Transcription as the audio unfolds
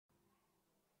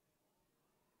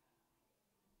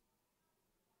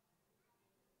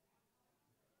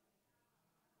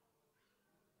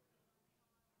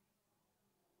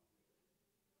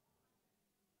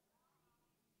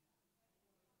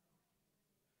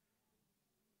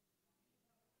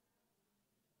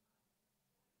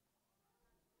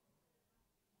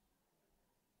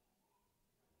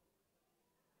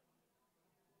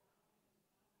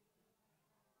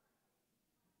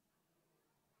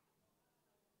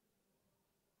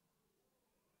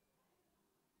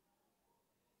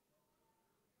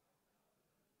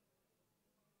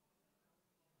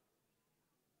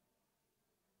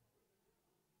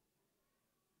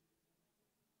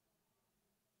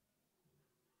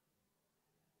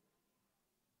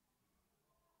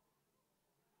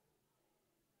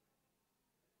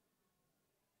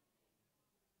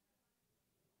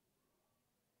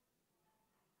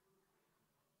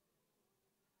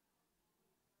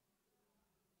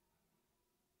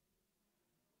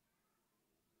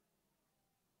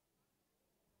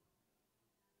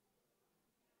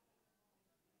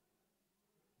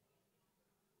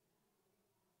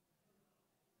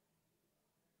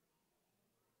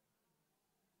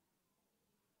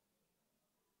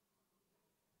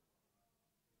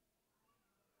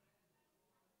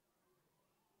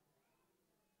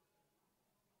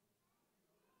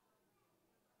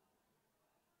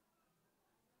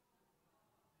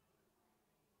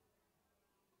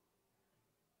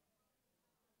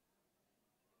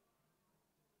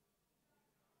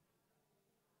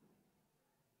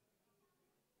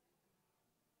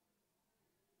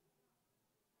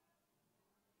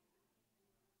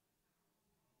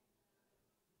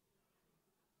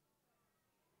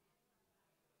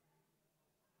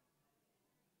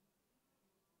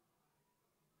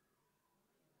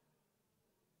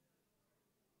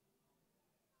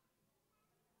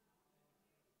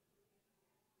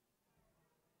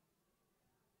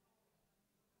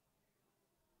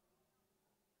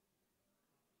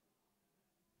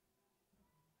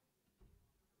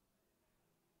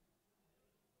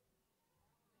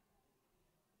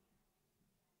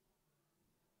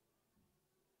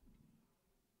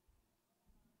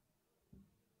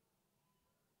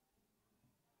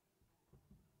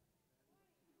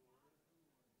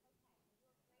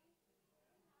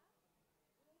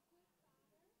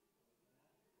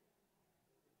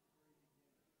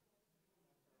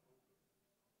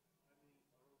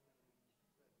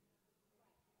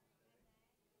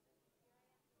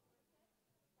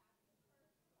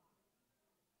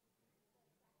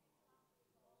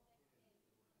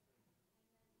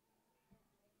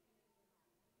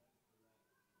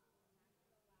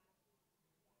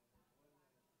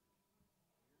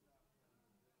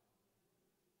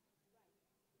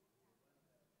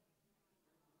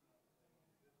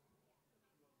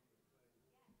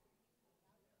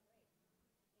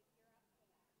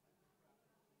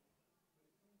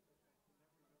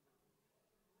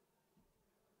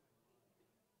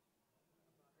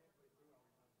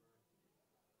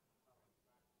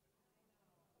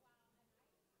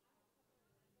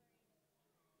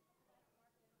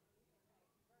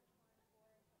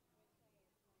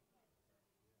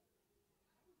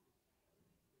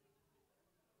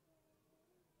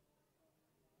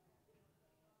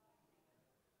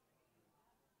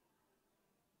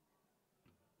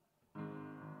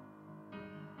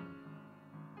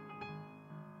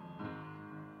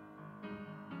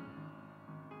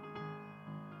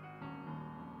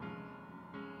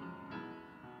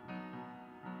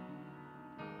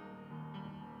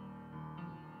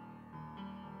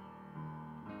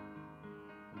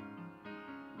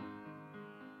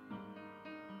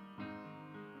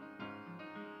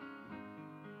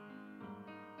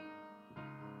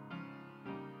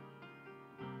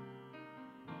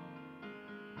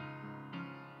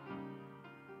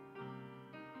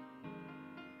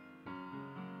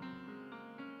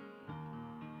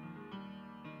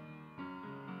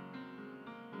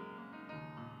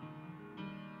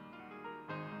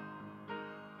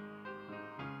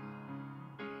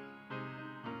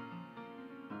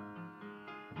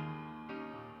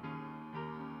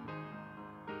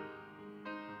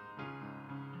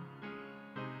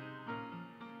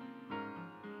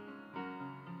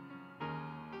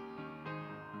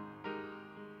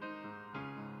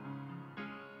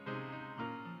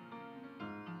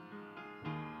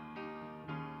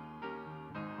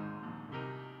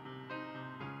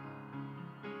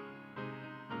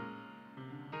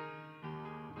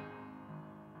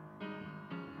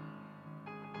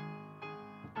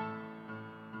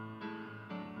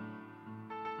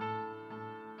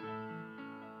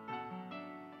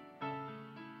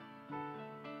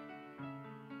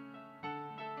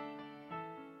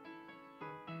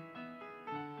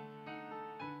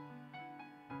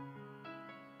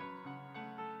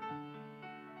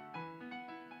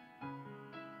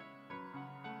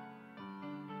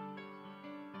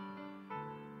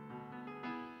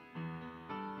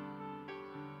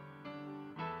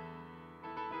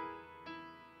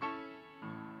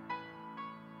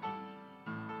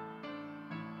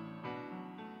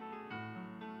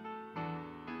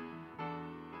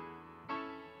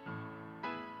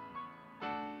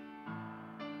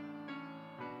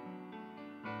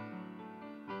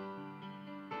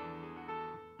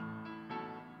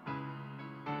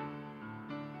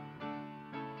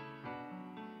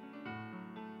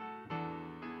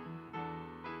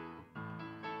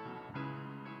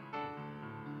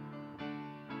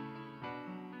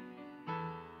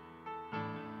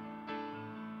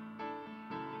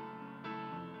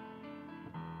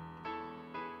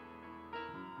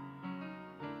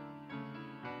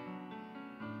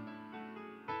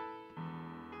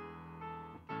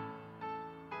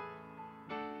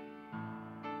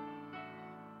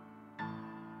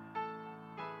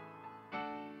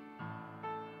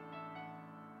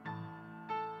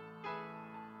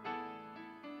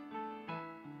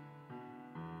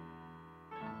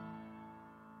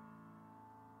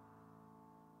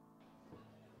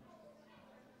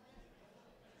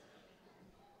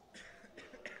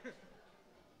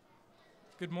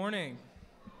Good morning.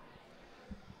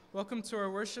 Welcome to our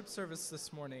worship service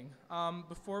this morning.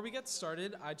 Before we get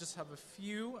started, I just have a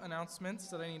few announcements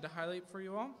that I need to highlight for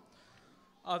you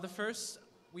all. The first,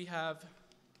 we have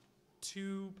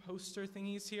two poster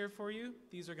thingies here for you.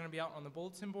 These are going to be out on the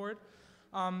bulletin board.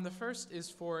 The first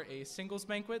is for a singles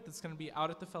banquet that's going to be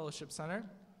out at the Fellowship Center.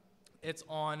 It's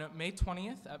on May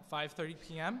 20th at 5:30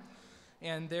 p.m.,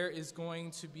 and there is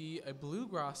going to be a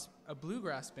bluegrass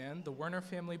band, the Werner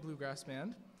Family Bluegrass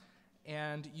Band,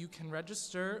 and you can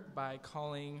register by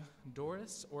calling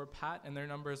Doris or Pat, and their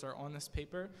numbers are on this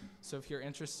paper, so if you're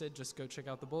interested, just go check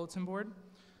out the bulletin board.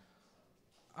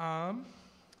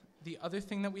 The other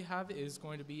thing that we have is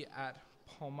going to be at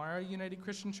Palmyra United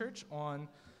Christian Church on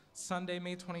Sunday,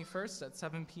 May 21st at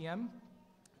 7 p.m.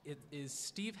 It is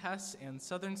Steve Hess and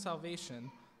Southern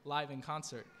Salvation live in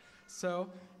concert. So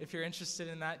if you're interested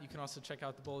in that, you can also check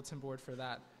out the bulletin board for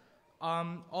that.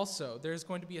 Also, there's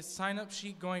going to be a sign-up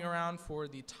sheet going around for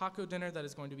the taco dinner that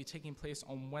is going to be taking place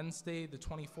on Wednesday, the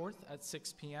 24th at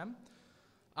 6 p.m.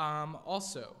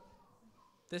 Also,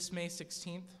 this May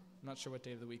 16th, I'm not sure what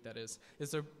day of the week that is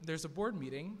there's a board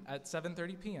meeting at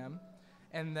 7:30 p.m.,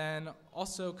 and then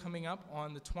also coming up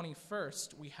on the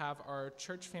 21st, we have our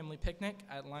church family picnic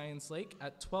at Lions Lake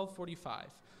at 12:45.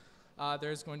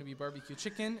 There's going to be barbecue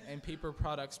chicken and paper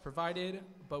products provided,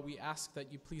 but we ask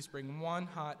that you please bring one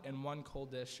hot and one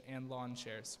cold dish and lawn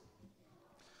chairs.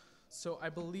 So I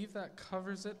believe that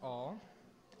covers it all.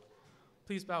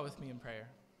 Please bow with me in prayer.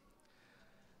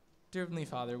 Dear Heavenly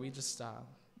Father, we just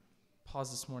pause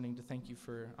this morning to thank you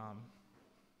for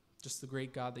just the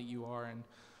great God that you are and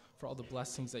for all the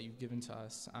blessings that you've given to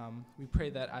us. We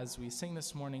pray that as we sing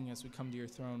this morning, as we come to your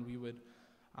throne, we would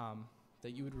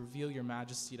that you would reveal your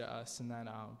majesty to us, and that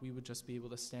we would just be able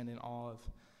to stand in awe of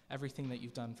everything that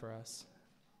you've done for us.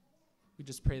 We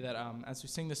just pray that as we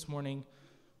sing this morning,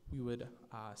 we would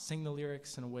sing the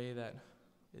lyrics in a way that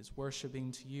is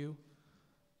worshiping to you.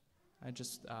 I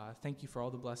just thank you for all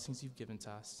the blessings you've given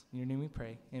to us. In your name we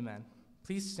pray, amen.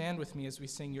 Please stand with me as we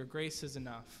sing Your Grace is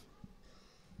Enough.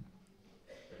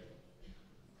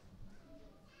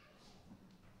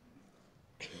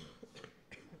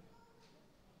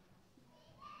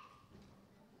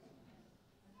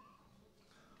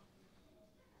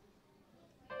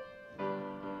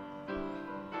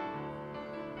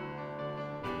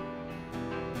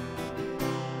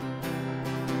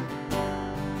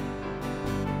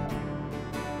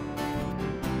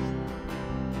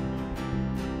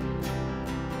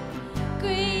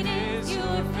 Great is your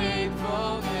faithfulness.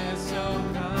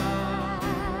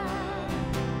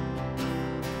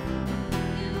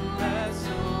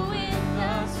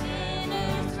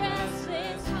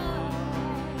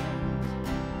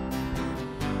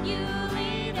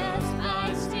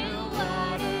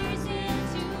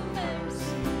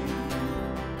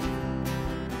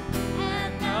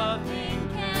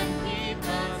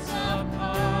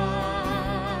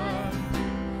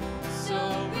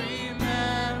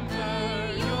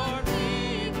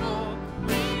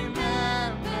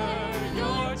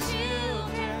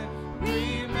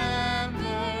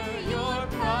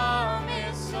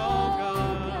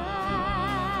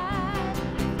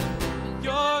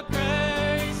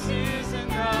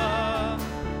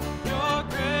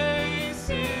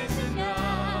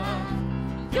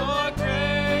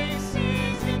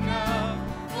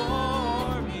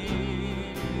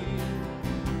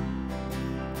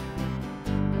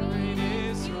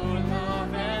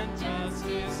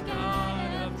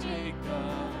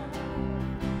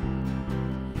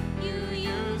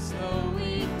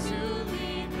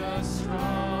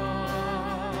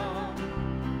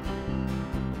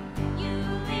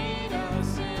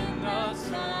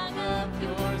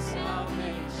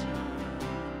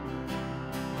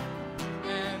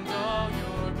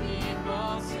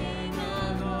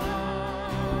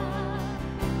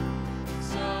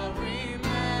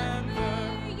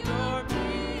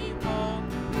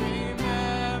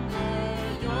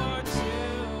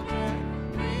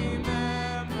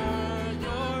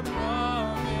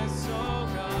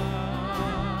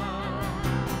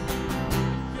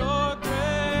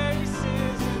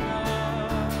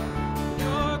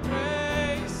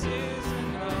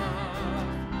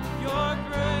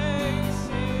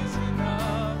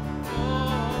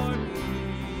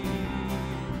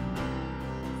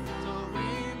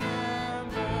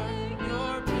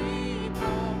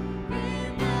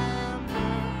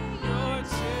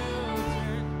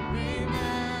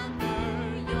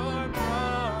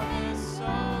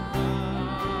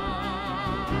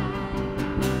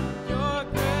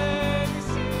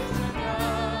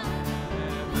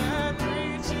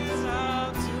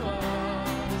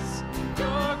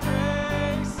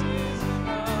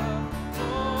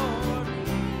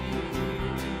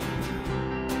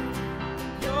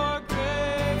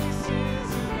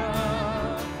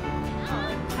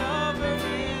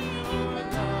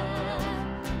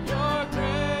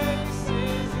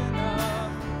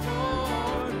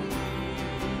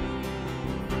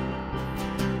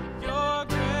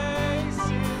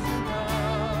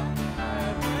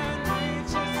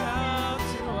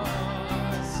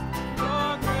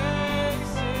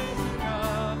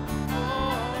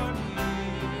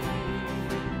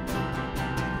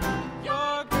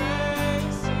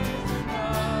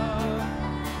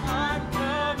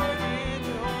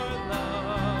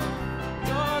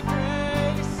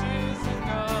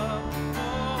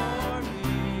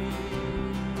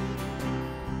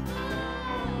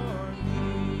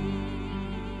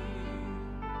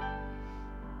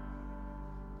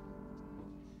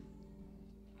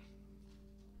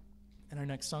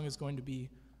 next song is going to be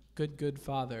Good, Good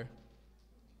Father.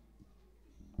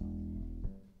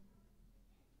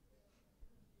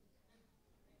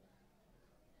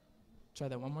 Try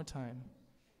that one more time.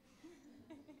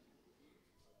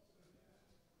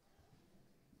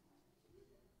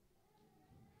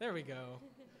 There we go.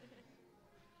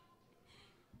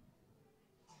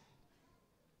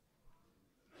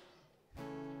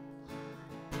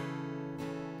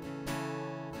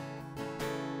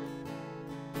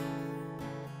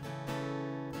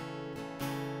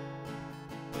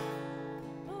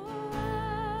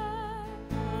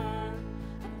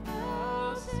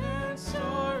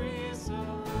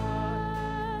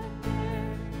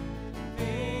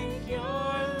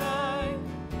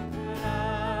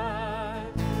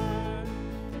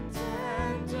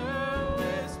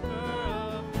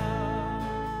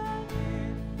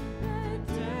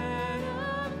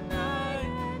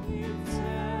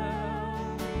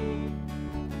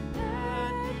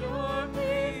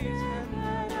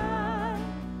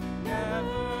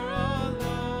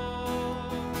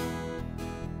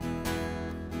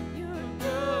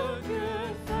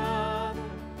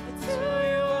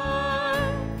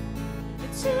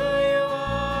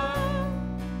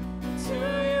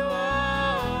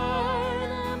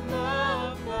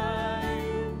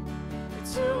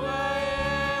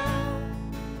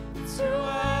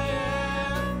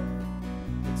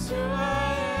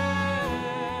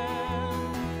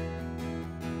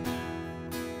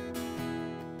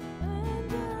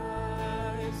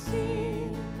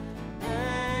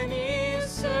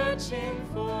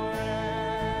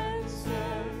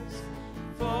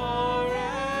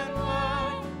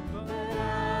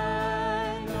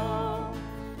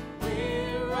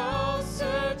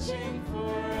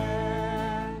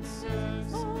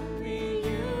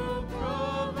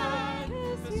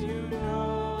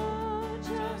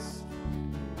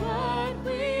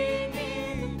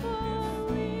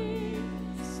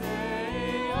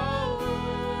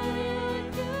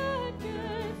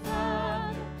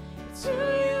 To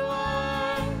you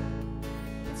are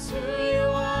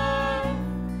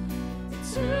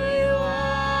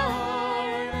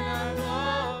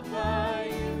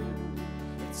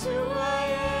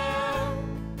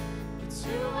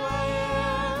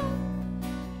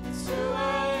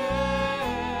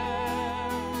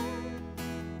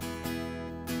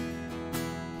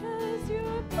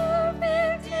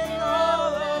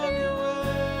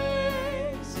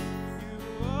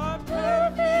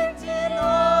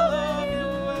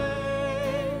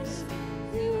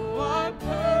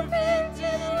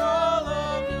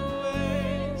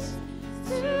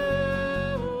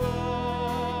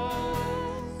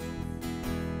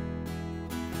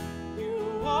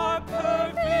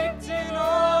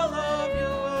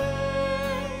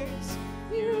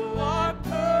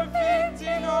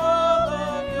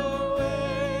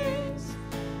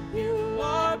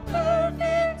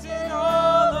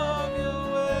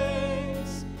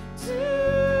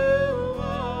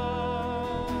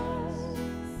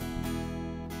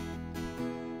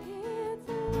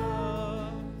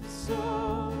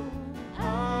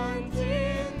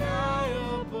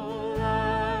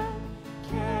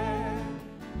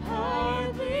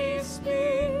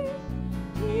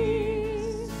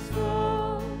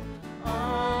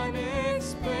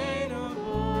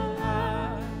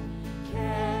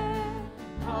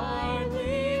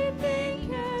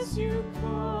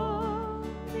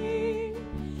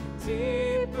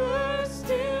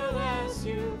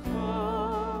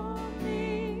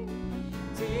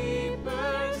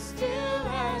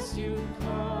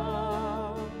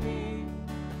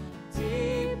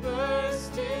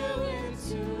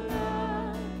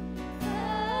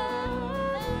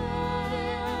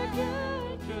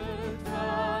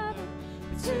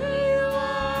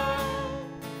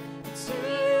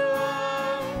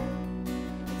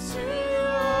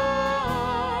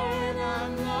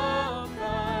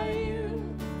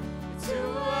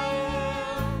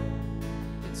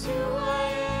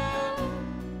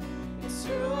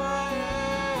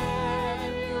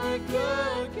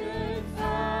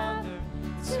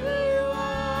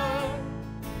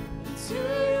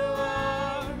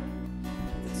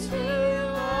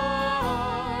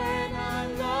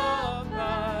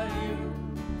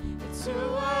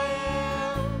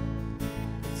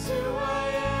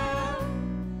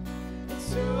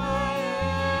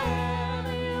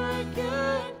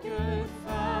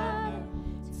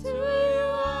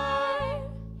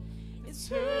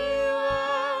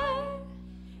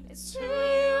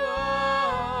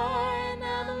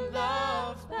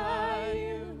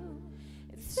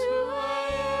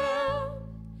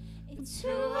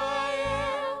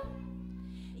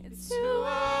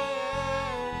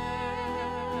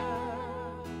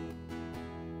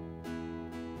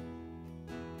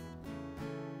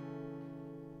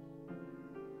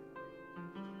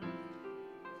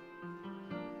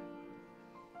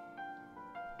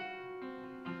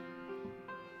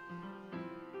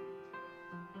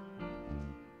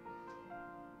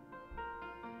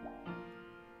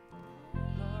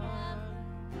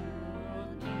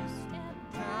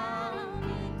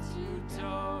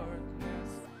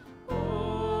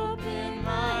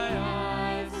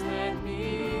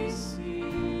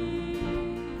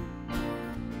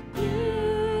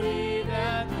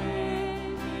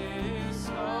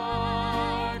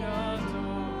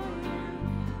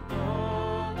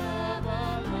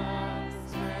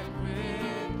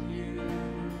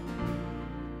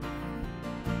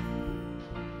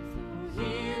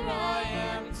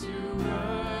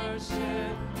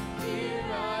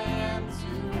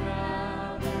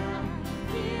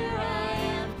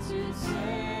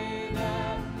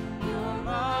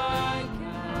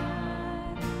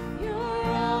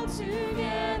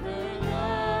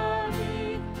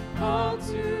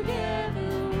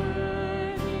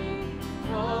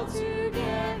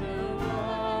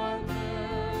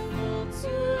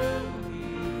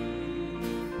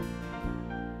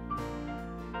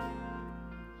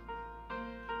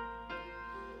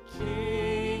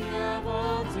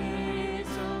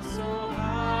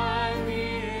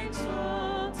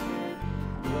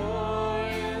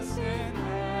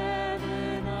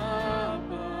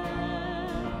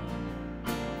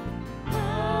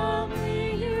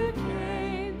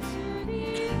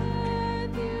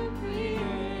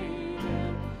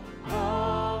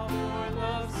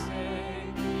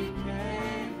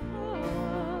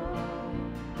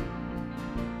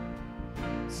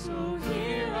So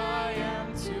here I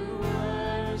am to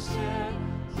worship,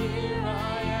 here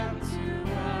I am to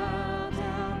bow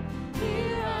down,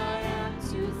 here I am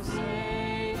to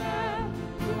say that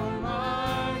you're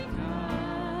my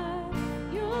God.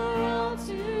 You're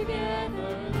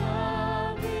altogether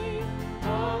lovely,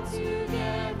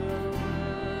 altogether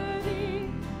worthy,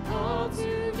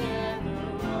 altogether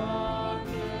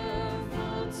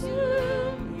wonderful to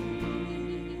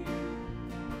me.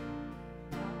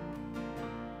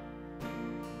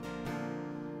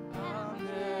 I'll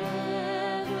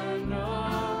never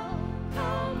know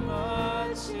how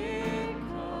much it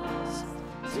costs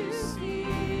to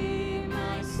see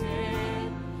my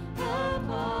sin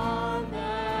upon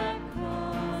that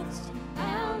cross.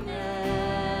 I'll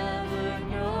never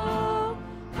know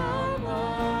how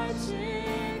much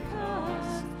it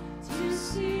costs to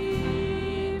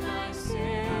see my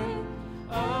sin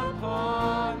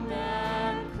upon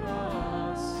that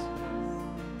cross.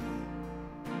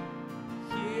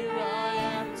 Here I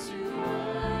am to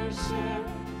worship,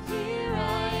 here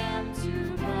I am to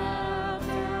bow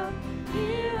down,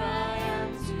 here I am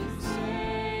to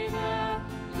say that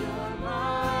you're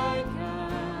my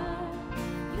God.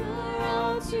 You're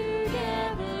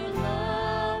altogether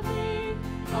lovely,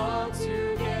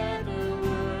 altogether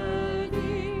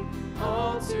worthy,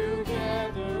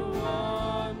 altogether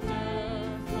wonderful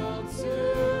to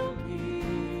me.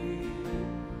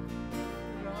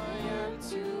 Here I am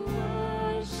to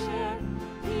worship,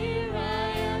 here I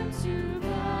am to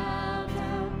bow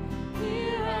down,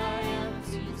 here I am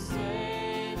to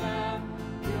say that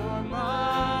you're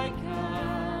my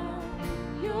God.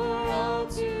 You're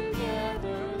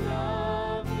altogether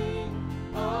lovely,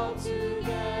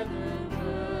 altogether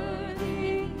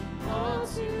worthy,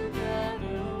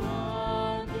 altogether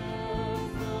wonderful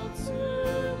to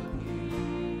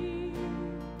me.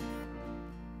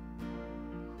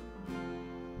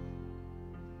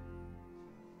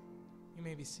 You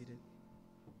may be seated.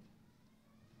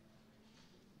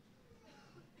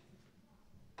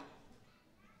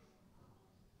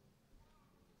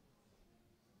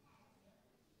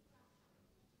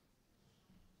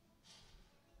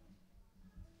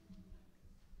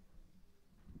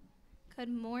 Good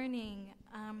morning.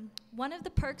 One of the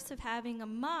perks of having a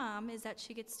mom is that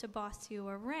she gets to boss you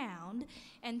around.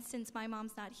 And since my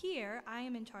mom's not here, I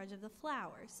am in charge of the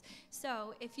flowers.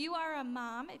 So if you are a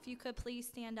mom, if you could please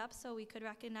stand up so we could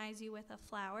recognize you with a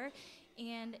flower.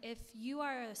 And if you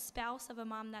are a spouse of a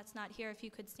mom that's not here, if you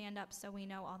could stand up so we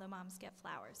know all the moms get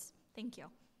flowers. Thank you.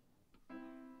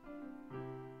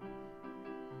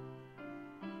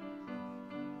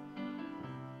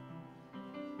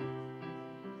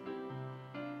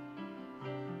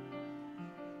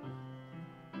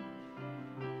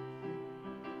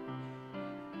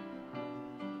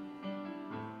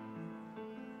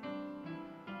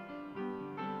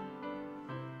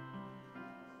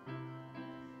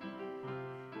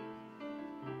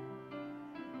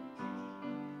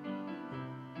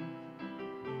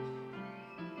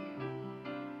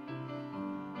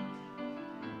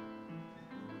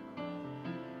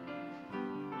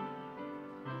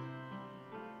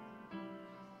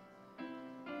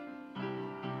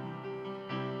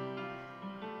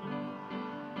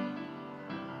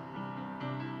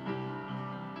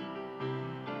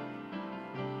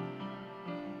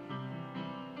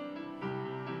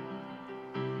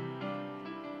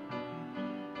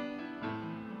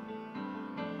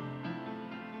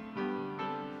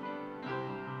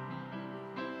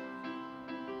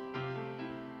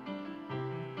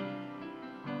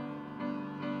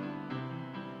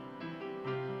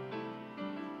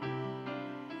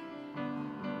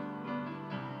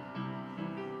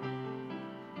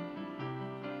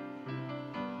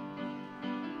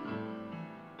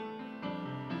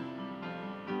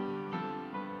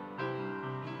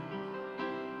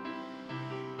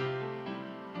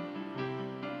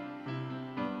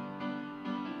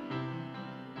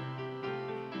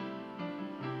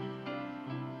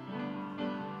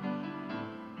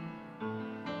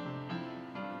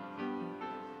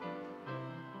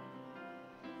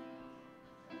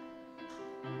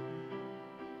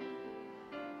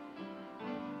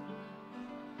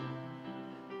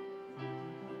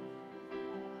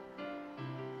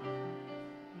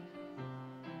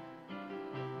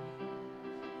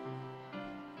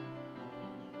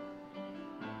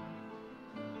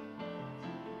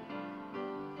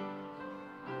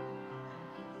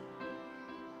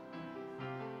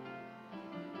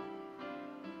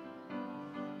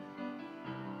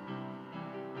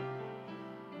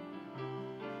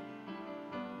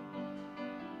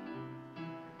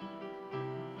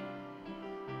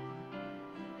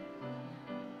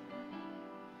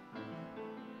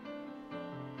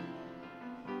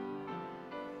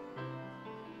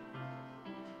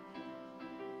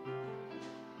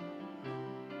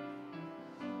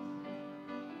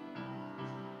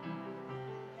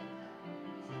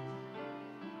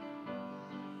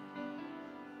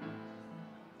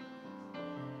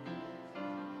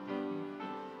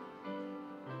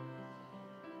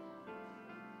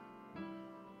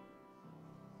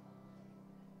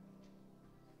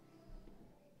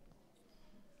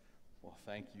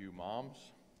 Thank you, moms.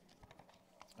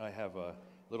 I have a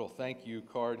little thank you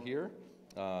card here.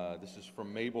 This is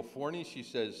from Mabel Forney. She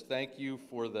says, thank you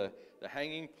for the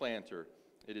hanging planter.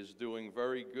 It is doing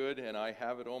very good, and I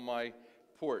have it on my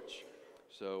porch.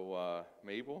 So,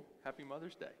 Mabel, happy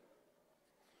Mother's Day.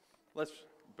 Let's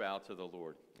bow to the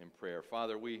Lord in prayer.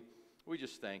 Father, we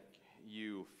just thank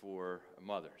you for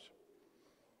mothers.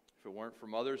 If it weren't for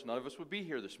mothers, none of us would be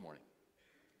here this morning.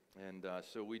 And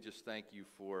so we just thank you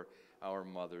for our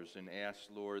mothers and ask,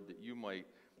 Lord, that you might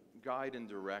guide and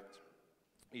direct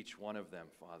each one of them,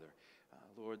 Father.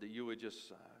 Lord, that you would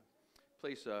just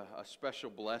place a special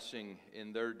blessing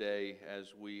in their day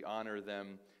as we honor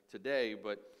them today.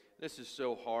 But this is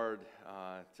so hard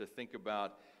to think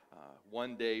about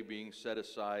one day being set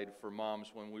aside for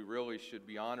moms when we really should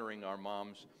be honoring our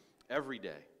moms every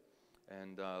day.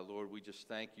 And Lord, we just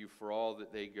thank you for all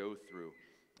that they go through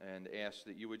and ask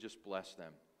that you would just bless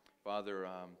them. Father,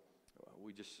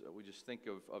 we just think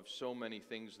of so many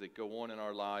things that go on in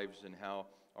our lives and how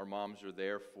our moms are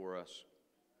there for us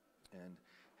and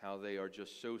how they are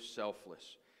just so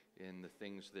selfless in the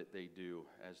things that they do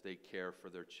as they care for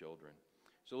their children.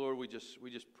 So Lord, we just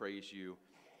praise you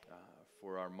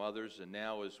for our mothers. And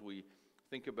now as we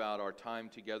think about our time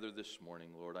together this morning,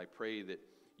 Lord, I pray that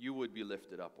you would be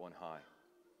lifted up on high.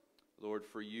 Lord,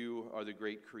 for you are the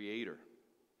great creator.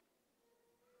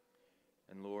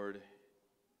 And Lord,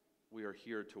 we are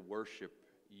here to worship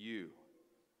you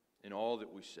in all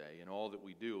that we say, in all that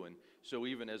we do. And so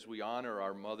even as we honor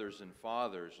our mothers and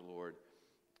fathers, Lord,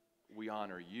 we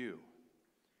honor you.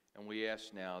 And we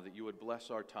ask now that you would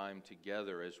bless our time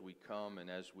together as we come and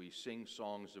as we sing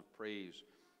songs of praise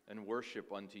and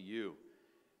worship unto you.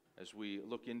 As we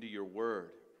look into your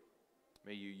word,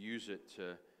 may you use it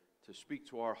to speak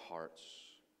to our hearts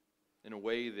in a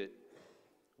way that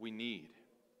we need,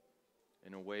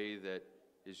 in a way that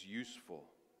is useful,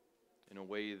 in a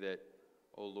way that,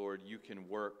 oh Lord, you can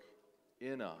work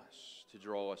in us to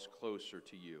draw us closer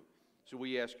to you. So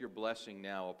we ask your blessing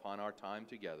now upon our time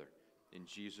together. In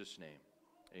Jesus' name,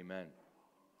 amen.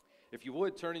 If you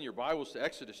would, turn in your Bibles to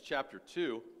Exodus chapter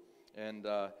 2, and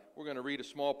we're going to read a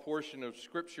small portion of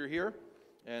Scripture here,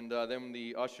 and then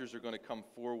the ushers are going to come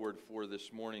forward for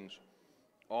this morning's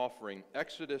offering.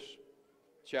 Exodus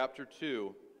chapter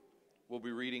 2, we'll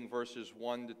be reading verses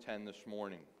 1 to 10 this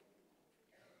morning.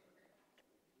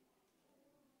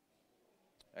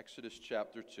 Exodus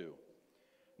chapter 2.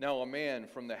 Now a man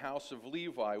from the house of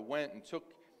Levi went and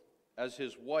took as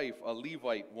his wife a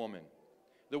Levite woman.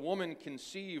 The woman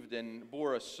conceived and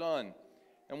bore a son,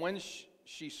 and when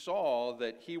she saw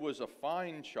that he was a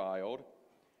fine child,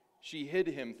 she hid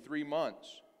him 3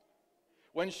 months.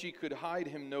 When she could hide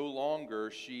him no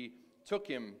longer, she took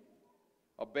him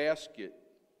a basket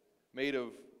made of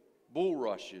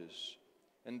bulrushes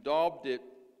and daubed it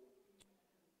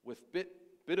with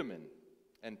bitumen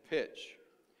and pitch.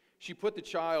 She put the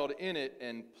child in it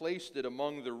and placed it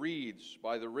among the reeds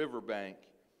by the river bank.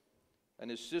 And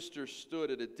his sister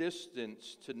stood at a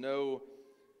distance to know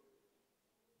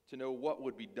what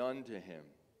would be done to him.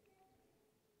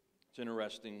 It's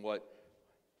interesting what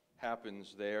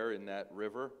happens there in that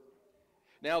river.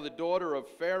 Now the daughter of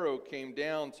Pharaoh came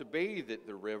down to bathe at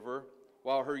the river.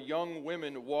 While her young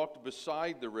women walked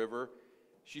beside the river,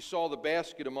 she saw the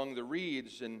basket among the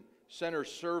reeds and sent her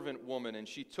servant woman, and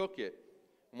she took it.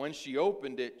 And when she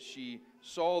opened it, she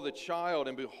saw the child,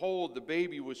 and behold, the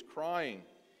baby was crying.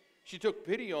 She took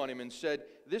pity on him and said,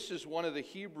 "This is one of the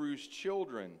Hebrews'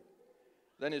 children."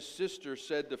 Then his sister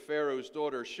said to Pharaoh's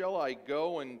daughter, "Shall I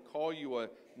go and call you a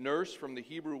nurse from the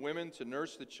Hebrew women to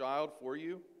nurse the child for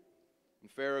you?" And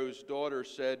Pharaoh's daughter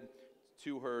said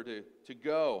to her to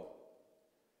go.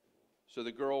 So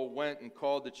the girl went and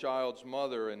called the child's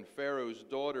mother, and Pharaoh's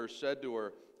daughter said to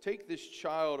her, "Take this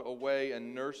child away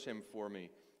and nurse him for me,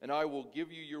 and I will give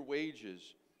you your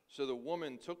wages." So the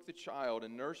woman took the child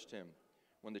and nursed him.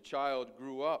 When the child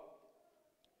grew up,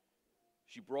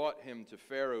 she brought him to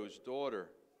Pharaoh's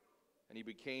daughter, and he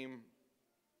became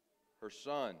her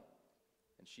son.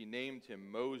 And she named him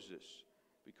Moses,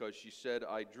 because she said,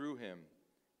 "I drew him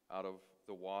out of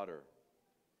the water."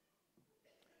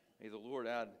 May the Lord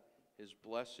add his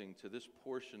blessing to this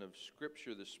portion of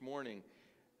Scripture this morning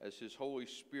as his Holy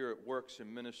Spirit works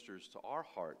and ministers to our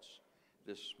hearts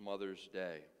this Mother's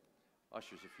Day.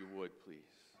 Ushers, if you would, please.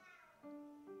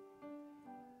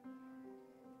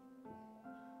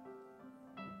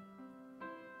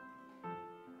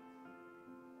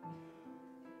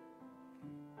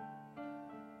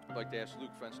 I'd like to ask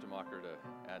Luke Fenstermacher to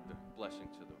add the blessing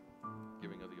to the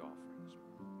giving of the offerings.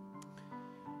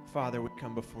 Father, we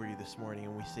come before you this morning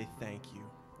and we say thank you.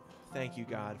 thank you,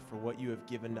 God, for what you have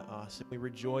given to us. And we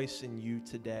rejoice in you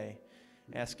today,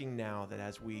 asking now that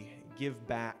as we give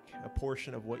back a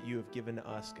portion of what you have given to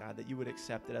us, God, that you would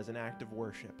accept it as an act of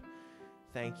worship.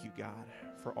 Thank you, God,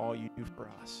 for all you do for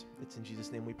us. It's in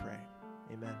Jesus' name we pray.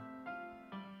 Amen.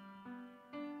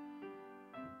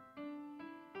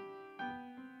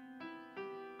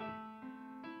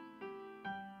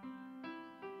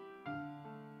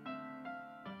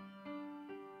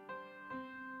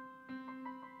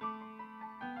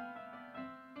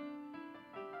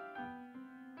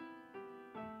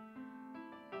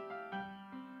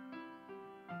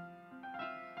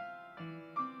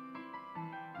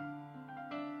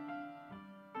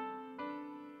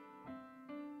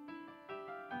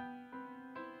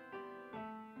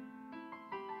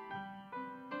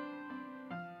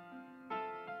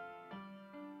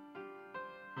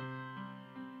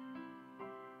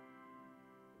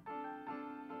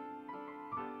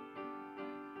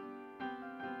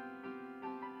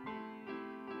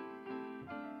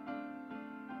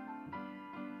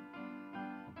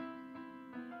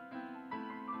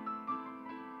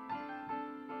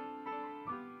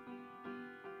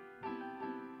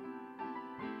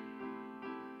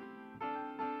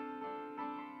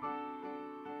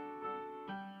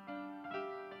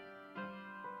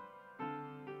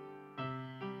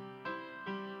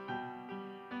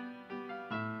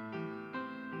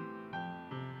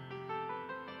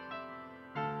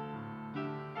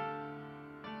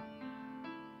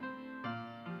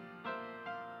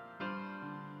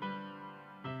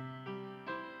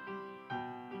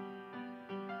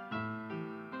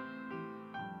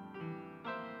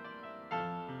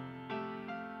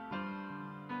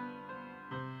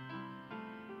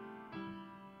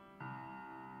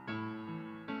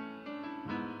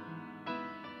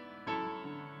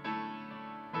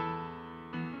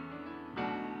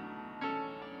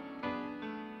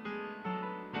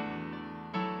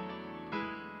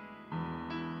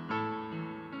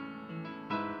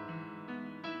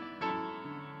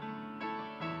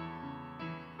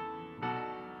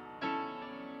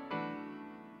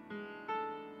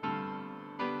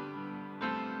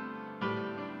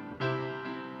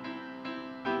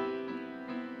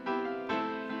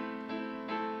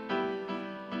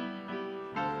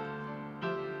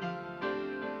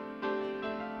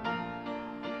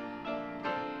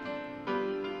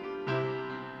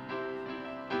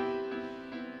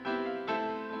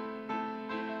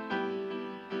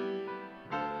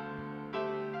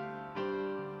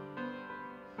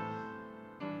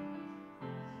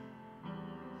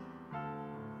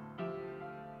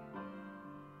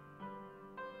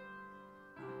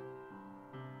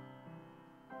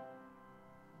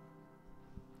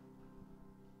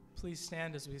 Please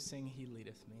stand as we sing He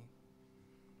Leadeth Me.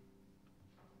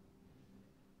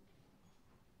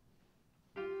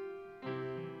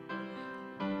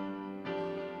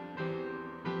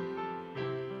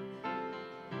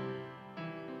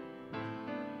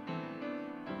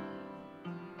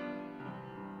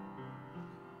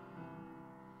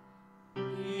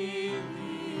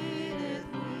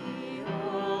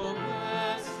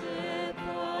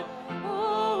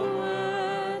 All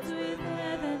words with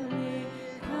heavenly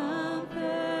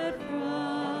comfort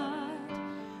from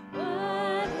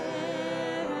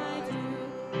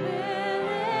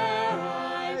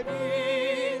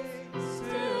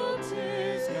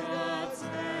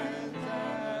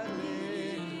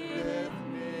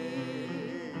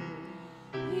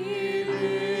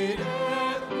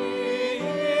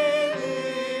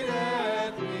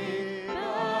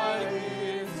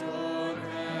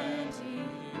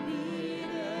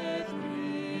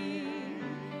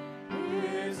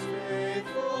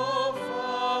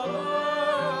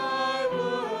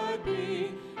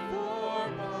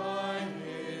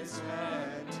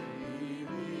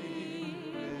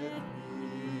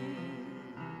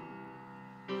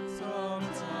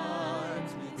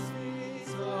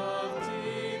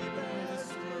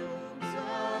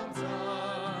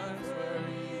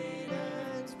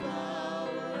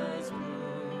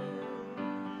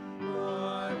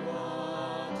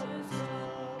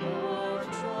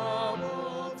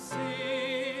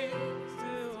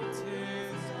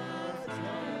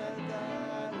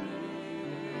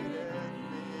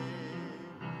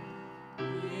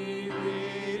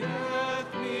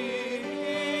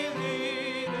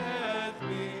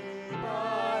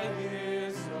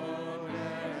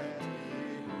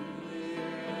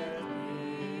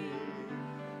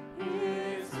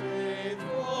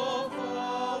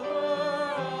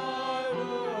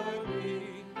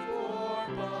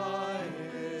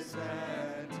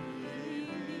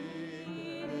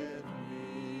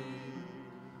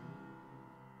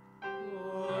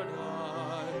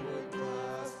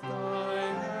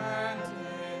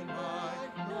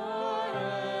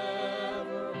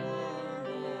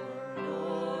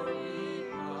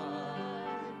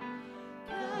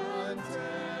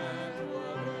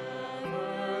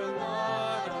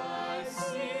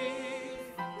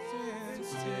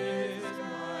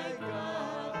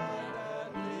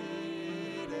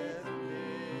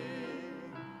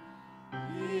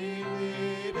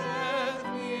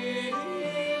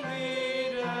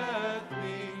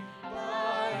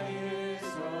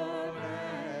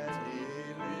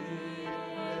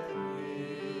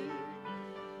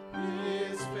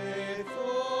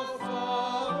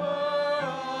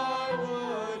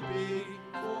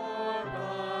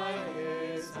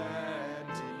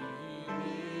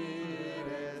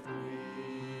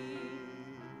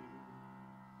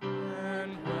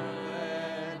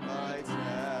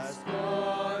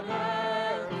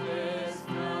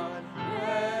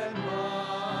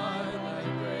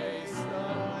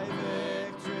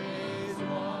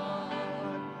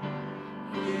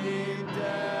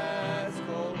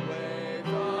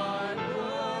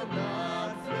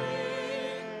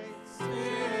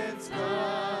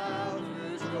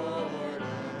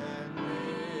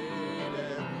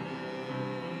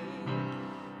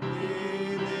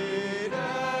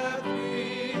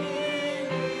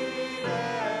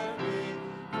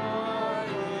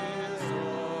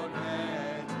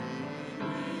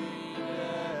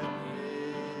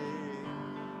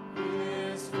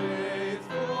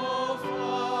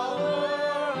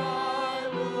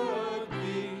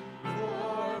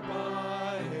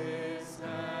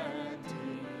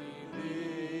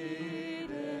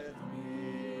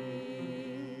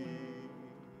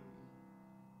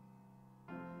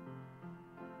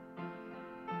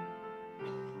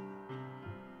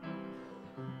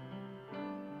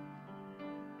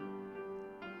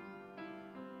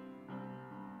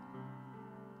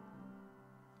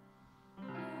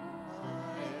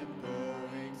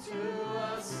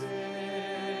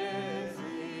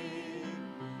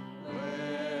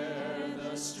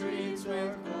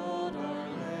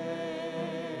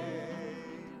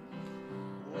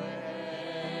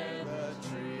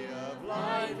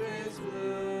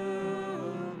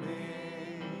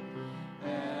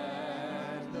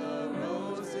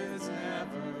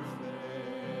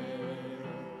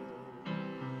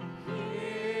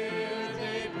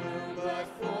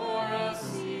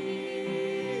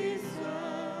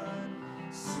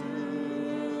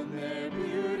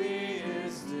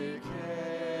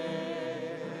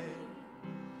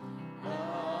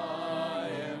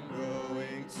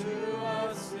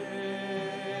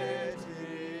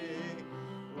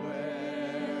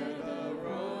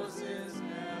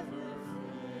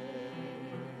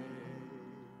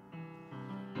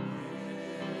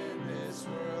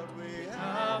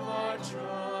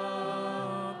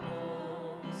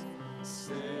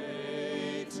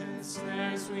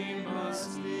we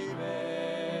must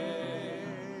evade.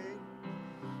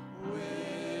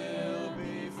 We'll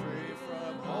be free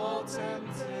from all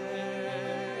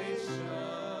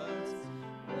temptations,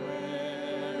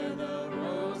 where the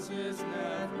roses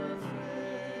never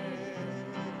fade.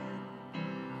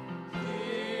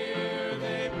 Here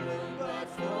they bloom but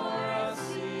for a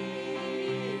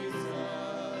season,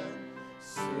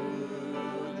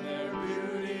 soon their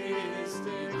beauties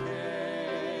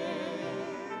decay.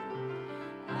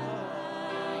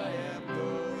 I am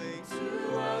going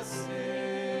to a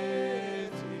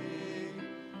city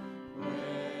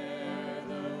where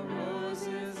the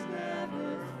roses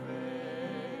never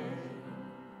fade.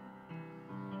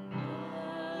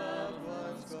 Loved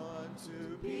ones gone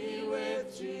to be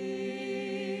with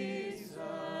Jesus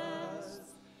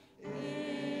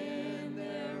in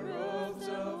their robes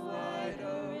of white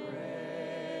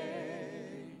array.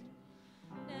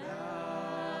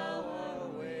 Now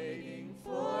awaiting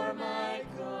for my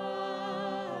coming,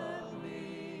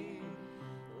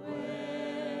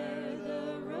 where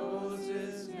the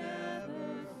roses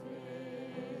never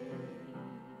fade.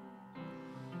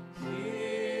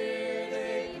 Here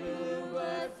they bloom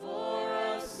but for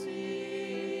a season,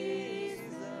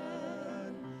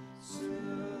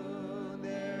 soon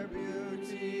their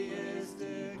beauty is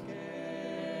decayed.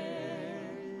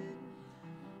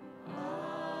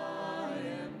 I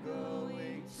am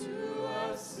going to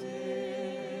a city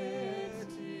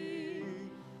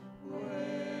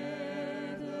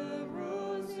where the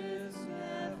roses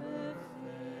never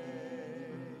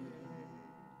fade.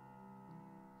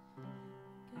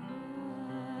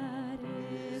 God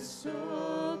is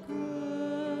so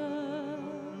good.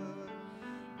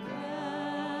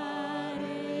 God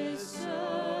is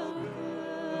so good.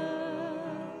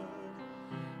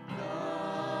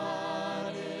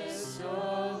 God is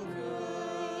so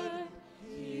good.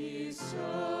 He's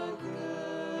so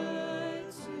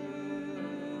good to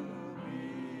me.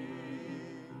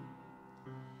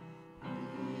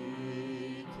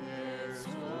 He cares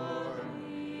for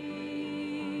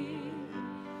me.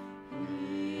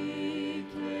 He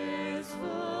cares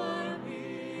for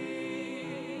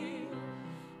me.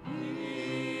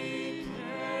 He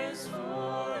cares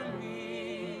for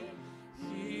me.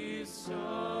 He's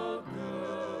so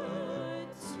good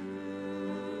to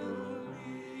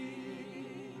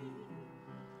me.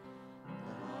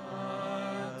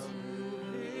 I'll do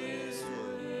His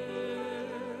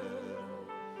will.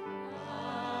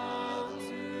 I'll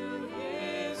do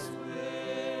His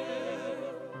will.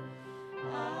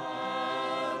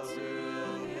 I'll do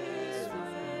His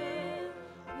will.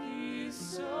 He's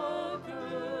so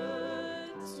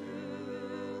good to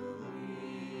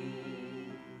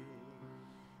me.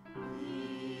 He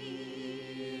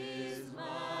is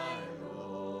my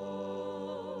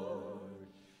Lord.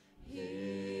 He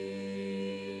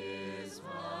is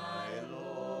my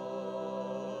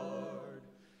Lord.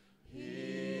 He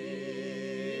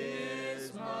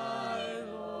is my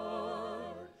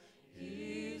Lord.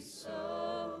 He's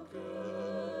so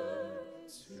good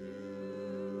to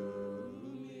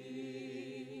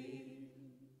me.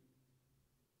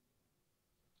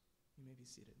 You may be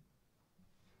seated.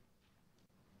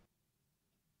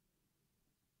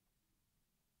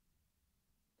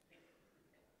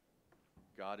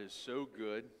 God is so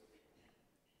good.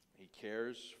 He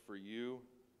cares for you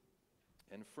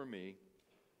and for me.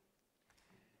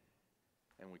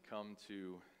 And we come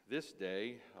to this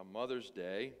day, a Mother's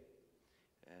Day,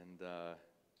 and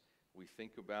we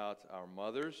think about our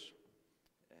mothers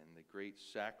and the great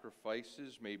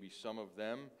sacrifices maybe some of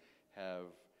them have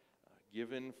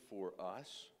given for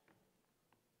us.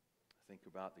 Think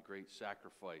about the great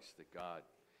sacrifice that God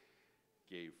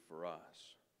gave for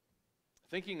us.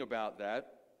 Thinking about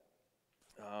that,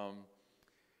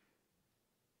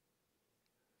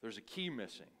 there's a key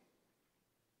missing.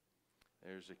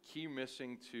 There's a key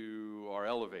missing to our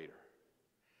elevator.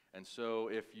 And so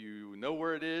if you know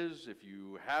where it is, if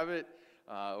you have it,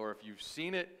 or if you've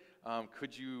seen it,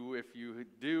 could you, if you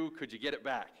do, could you get it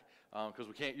back? Because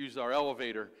we can't use our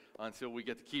elevator until we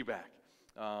get the key back.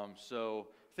 So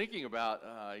thinking about,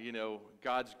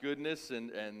 God's goodness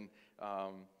and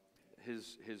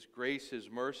His grace, His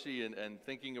mercy, and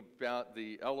thinking about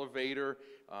the elevator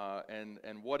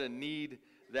and what a need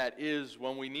that is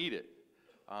when we need it.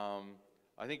 I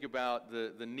think about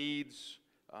the needs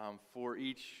for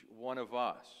each one of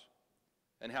us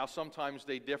and how sometimes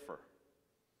they differ.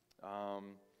 I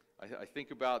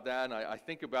think about that, and I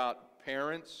think about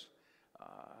parents,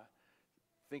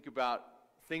 think about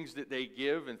things that they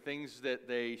give and things that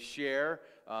they share,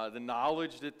 the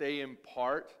knowledge that they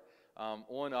impart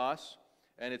on us.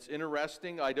 And it's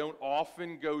interesting, I don't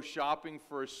often go shopping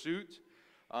for a suit,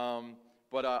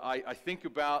 But I think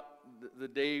about the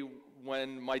day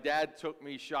when my dad took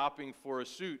me shopping for a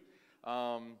suit.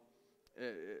 I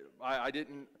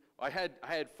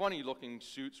had funny looking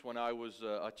suits when I was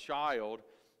a child,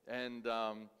 and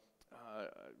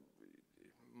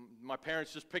my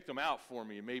parents just picked them out for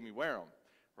me and made me wear them,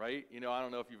 right? You know, I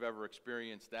don't know if you've ever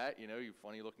experienced that. You know, you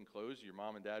funny looking clothes your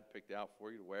mom and dad picked out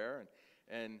for you to wear,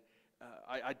 and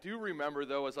I do remember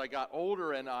though, as I got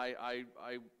older and I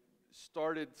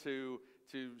started to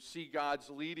see God's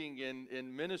leading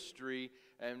in ministry,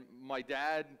 and my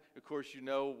dad, of course, you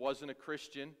know, wasn't a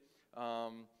Christian.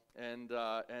 And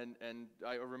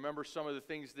I remember some of the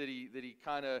things that he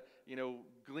kind of, you know,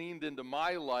 gleaned into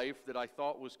my life that I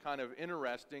thought was kind of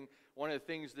interesting. One of the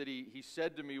things that he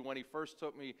said to me when he first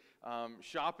took me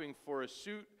shopping for a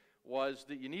suit was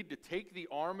that you need to take the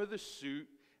arm of the suit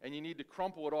and you need to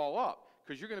crumple it all up.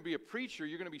 Because you're going to be a preacher,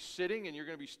 you're going to be sitting and you're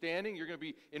going to be standing, you're going to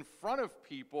be in front of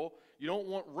people. You don't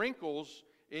want wrinkles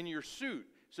in your suit.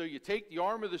 So you take the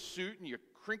arm of the suit and you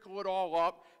crinkle it all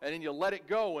up, and then you let it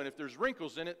go, and if there's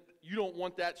wrinkles in it, you don't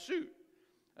want that suit.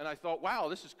 And I thought, wow,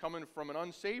 this is coming from an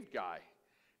unsaved guy,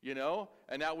 you know?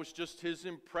 And that was just his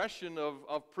impression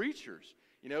of preachers,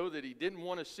 you know, that he didn't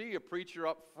want to see a preacher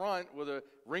up front with a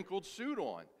wrinkled suit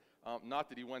on. Not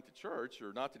that he went to church,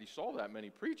 or not that he saw that many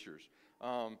preachers.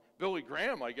 Billy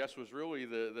Graham, I guess, was really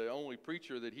the only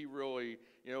preacher that he really,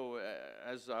 you know,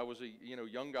 as I was a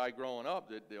young guy growing up,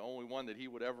 that the only one that he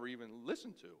would ever even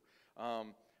listen to.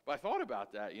 But I thought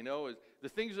about that, you know, the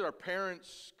things that our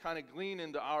parents kind of glean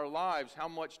into our lives, how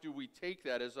much do we take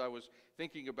that, as I was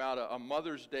thinking about a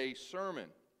Mother's Day sermon.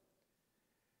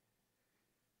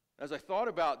 As I thought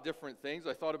about different things,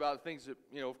 I thought about things that,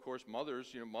 you know, of course,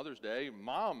 Mother's Day,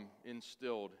 Mom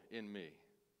instilled in me,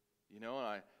 you know, and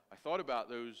I thought about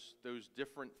those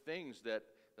different things that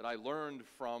I learned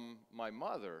from my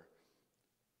mother.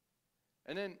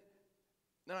 And then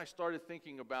I started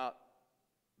thinking about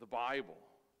the Bible.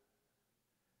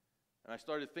 And I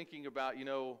started thinking about, you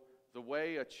know, the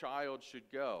way a child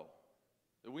should go.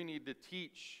 That we need to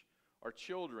teach our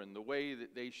children the way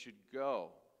that they should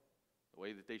go. The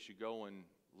way that they should go in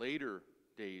later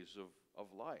days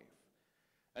of life.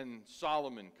 And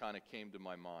Solomon kind of came to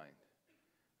my mind.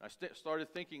 I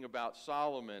started thinking about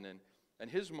Solomon and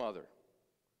his mother.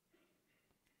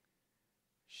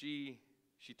 She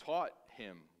taught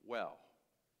him well.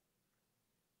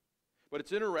 But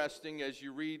it's interesting, as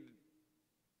you read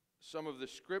some of the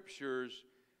scriptures,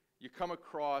 you come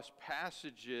across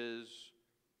passages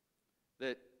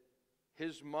that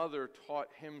his mother taught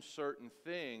him certain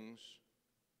things.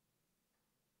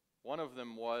 One of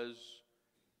them was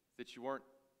that you weren't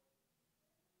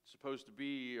supposed to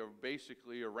be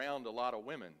basically around a lot of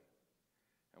women.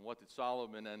 And what did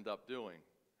Solomon end up doing?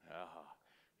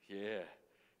 Yeah.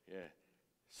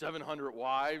 700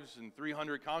 wives and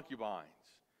 300 concubines.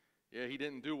 Yeah, he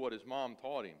didn't do what his mom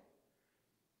taught him.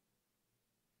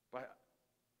 But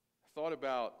I thought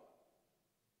about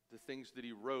the things that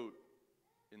he wrote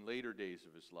in later days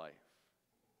of his life.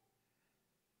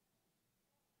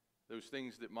 Those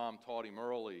things that Mom taught him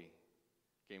early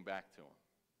came back to him.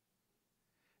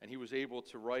 And he was able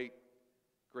to write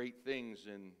great things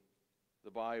in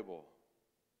the Bible.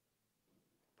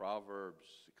 Proverbs,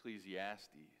 Ecclesiastes.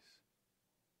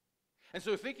 And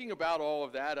so thinking about all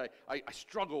of that, I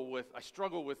struggle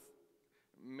with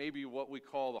maybe what we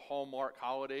call the Hallmark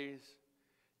holidays,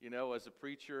 you know, as a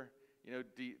preacher. You know,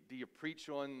 do you preach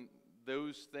on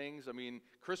those things? I mean,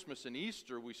 Christmas and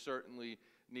Easter, we certainly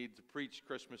need to preach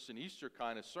Christmas and Easter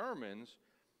kind of sermons.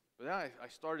 But then I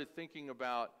started thinking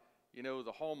about, you know,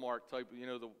 the Hallmark type, you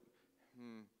know,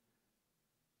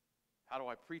 how do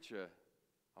I preach a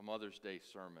Mother's Day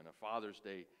sermon, a Father's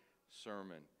Day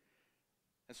sermon?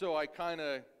 And so I kind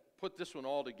of put this one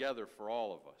all together for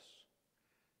all of us,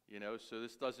 you know, so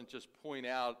this doesn't just point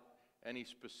out any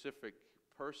specific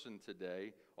person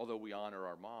today, although we honor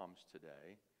our moms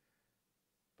today.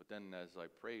 But then as I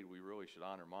prayed, we really should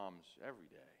honor moms every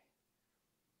day.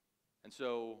 And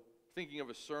so thinking of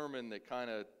a sermon that kind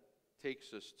of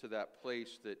takes us to that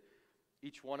place that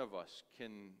each one of us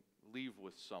can leave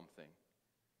with something.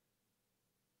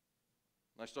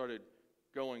 I started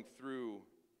going through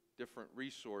different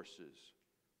resources.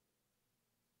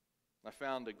 I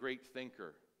found a great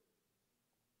thinker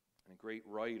and a great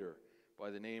writer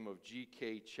by the name of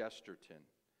G.K. Chesterton.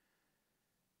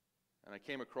 And I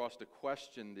came across the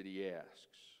question that he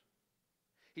asks.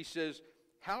 He says,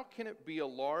 how can it be a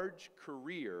large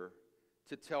career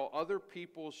to tell other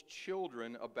people's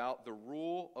children about the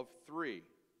rule of three?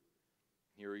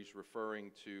 Here he's referring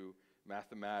to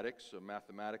mathematics, a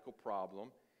mathematical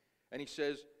problem. And he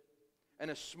says,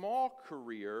 and a small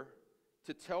career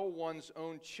to tell one's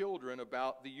own children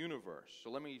about the universe.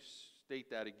 So let me state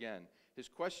that again. His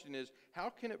question is, how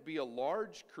can it be a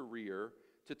large career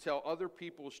to tell other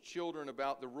people's children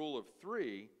about the rule of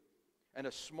three, and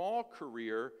a small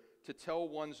career to tell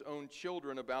one's own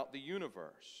children about the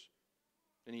universe?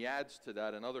 And he adds to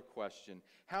that another question.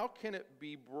 How can it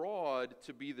be broad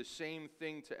to be the same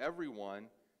thing to everyone,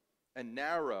 and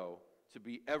narrow to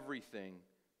be everything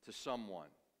to someone?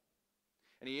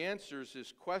 And he answers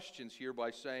his questions here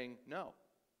by saying, no.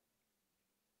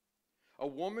 A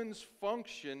woman's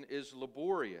function is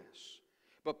laborious,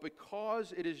 but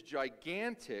because it is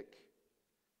gigantic,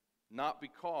 not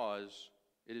because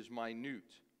it is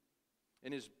minute.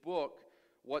 In his book,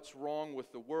 What's Wrong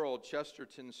with the World,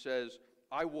 Chesterton says,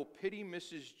 I will pity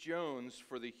Mrs. Jones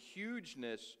for the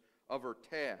hugeness of her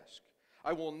task.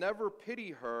 I will never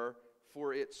pity her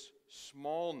for its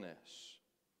smallness.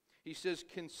 He says,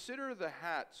 consider the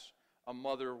hats a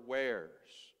mother wears.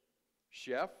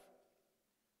 Chef,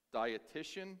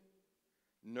 dietitian,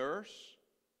 nurse,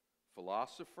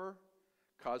 philosopher,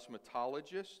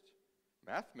 cosmetologist,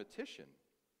 mathematician,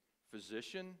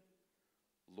 physician,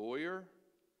 lawyer,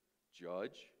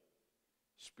 judge,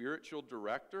 spiritual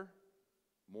director,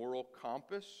 moral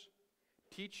compass,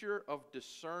 teacher of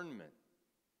discernment,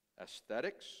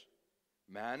 aesthetics,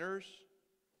 manners,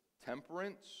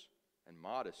 temperance, and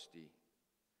modesty,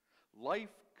 life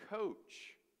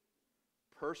coach,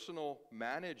 personal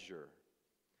manager,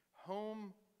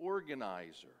 home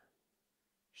organizer,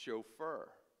 chauffeur,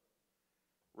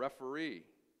 referee,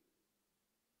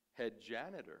 head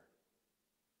janitor,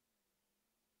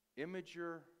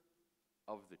 imager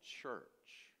of the church,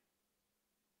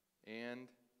 and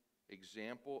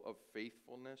example of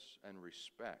faithfulness and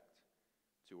respect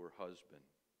to her husband.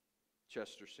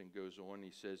 Chesterton goes on,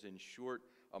 he says, in short,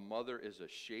 a mother is a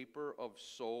shaper of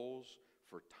souls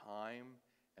for time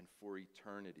and for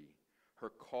eternity. Her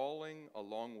calling,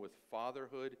 along with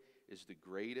fatherhood, is the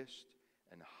greatest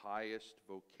and highest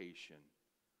vocation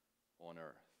on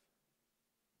earth.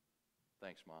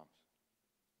 Thanks, moms.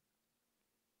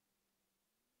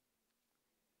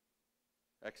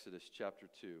 Exodus chapter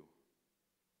 2.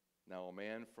 Now a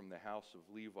man from the house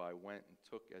of Levi went and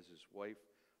took as his wife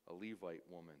a Levite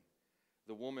woman.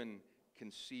 The woman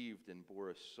conceived and bore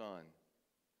a son,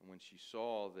 and when she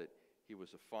saw that he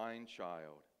was a fine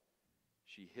child,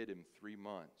 she hid him 3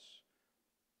 months.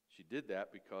 She did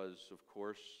that because, of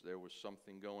course, there was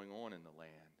something going on in the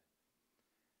land.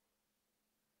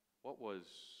 What was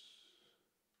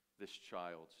this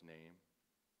child's name?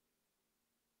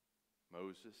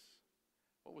 Moses.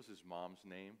 What was his mom's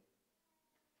name?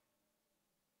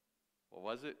 What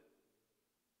was it?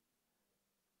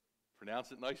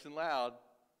 Pronounce it nice and loud.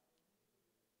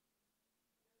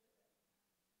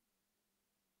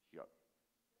 Yep.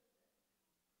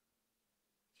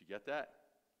 Did you get that?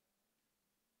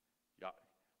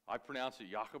 I pronounce it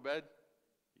Jochebed,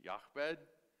 Yochbed,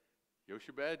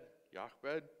 Yoshebed,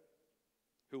 Yochbed.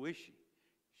 Who is she?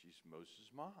 She's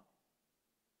Moses' mom.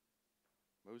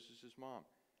 Moses' mom.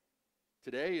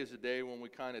 Today is a day when we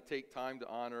kind of take time to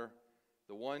honor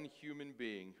the one human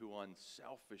being who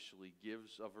unselfishly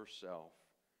gives of herself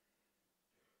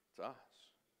to us.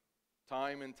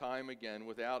 Time and time again,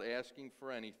 without asking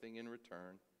for anything in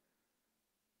return.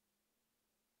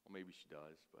 Well, maybe she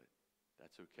does, but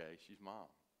that's okay. She's mom.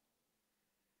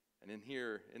 And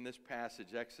in this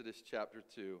passage, Exodus chapter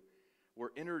 2,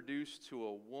 we're introduced to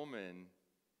a woman,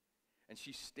 and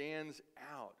she stands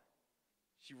out.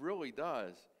 She really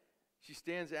does. She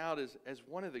stands out as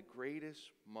one of the greatest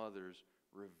mothers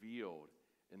revealed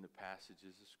in the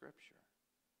passages of Scripture.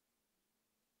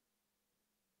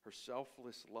 Her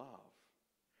selfless love,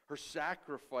 her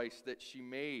sacrifice that she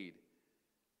made.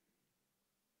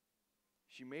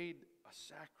 She made a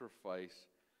sacrifice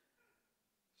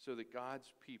so that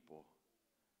God's people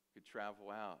could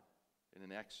travel out in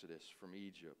an exodus from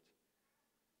Egypt.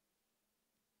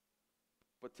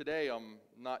 But today I'm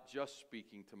not just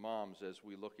speaking to moms as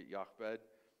we look at Jochebed.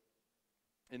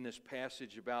 In this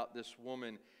passage about this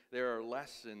woman, there are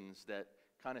lessons that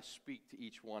kind of speak to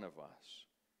each one of us.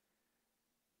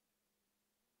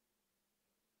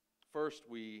 First,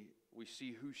 we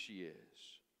see who she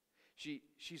is.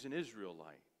 She's an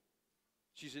Israelite.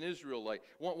 She's an Israelite,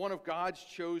 one of God's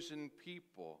chosen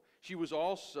people. She was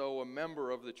also a member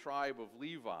of the tribe of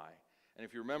Levi. And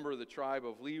if you remember the tribe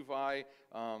of Levi,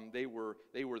 they were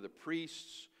the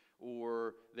priests,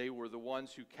 or they were the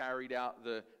ones who carried out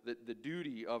the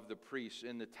duty of the priests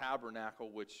in the tabernacle,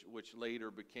 which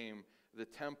later became the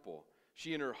temple.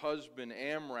 She and her husband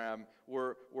Amram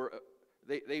were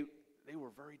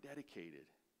very dedicated.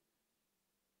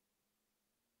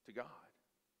 to God.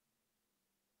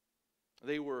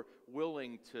 They were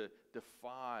willing to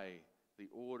defy the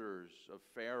orders of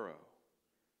Pharaoh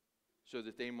so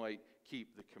that they might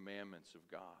keep the commandments of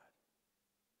God.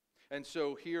 And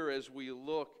so here, as we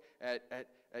look at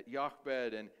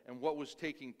Jochebed and what was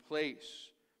taking place,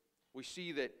 we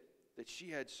see that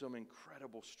she had some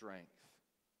incredible strength.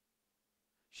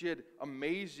 She had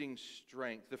amazing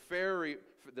strength.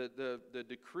 The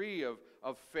decree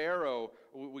of Pharaoh,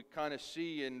 we kind of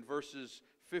see in verses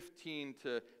 15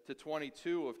 to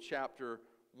 22 of chapter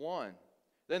 1.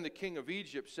 Then the king of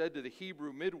Egypt said to the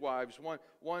Hebrew midwives,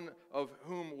 one of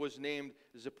whom was named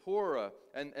Zipporah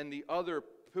and the other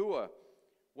Puah,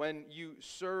 when you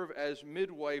serve as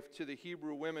midwife to the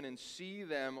Hebrew women and see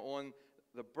them on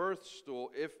the birth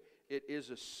stool, if it is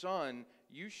a son,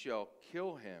 you shall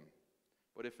kill him.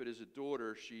 But if it is a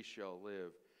daughter, she shall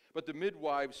live. But the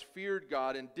midwives feared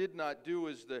God and did not do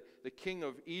as the king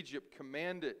of Egypt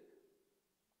commanded,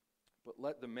 but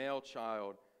let the male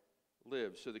child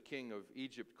live. So the king of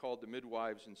Egypt called the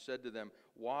midwives and said to them,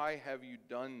 why have you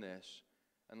done this,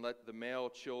 and let the male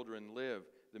children live?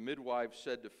 The midwives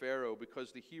said to Pharaoh,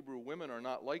 because the Hebrew women are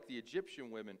not like the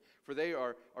Egyptian women, for they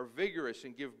are vigorous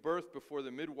and give birth before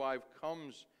the midwife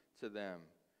comes to them.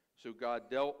 So God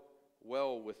dealt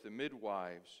well with the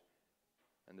midwives,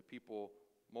 and the people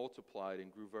multiplied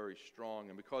and grew very strong.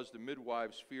 And because the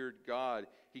midwives feared God,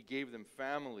 he gave them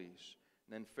families.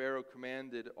 And then Pharaoh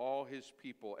commanded all his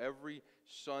people, every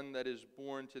son that is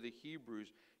born to the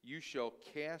Hebrews, you shall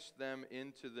cast them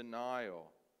into the Nile,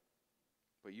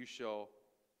 but you shall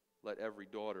let every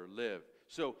daughter live.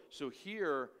 So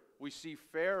here we see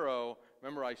Pharaoh.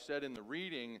 Remember I said in the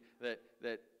reading that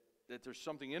there's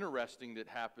something interesting that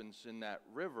happens in that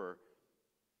river.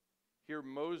 Here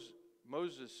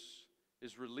Moses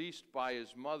is released by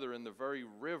his mother in the very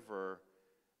river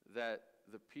that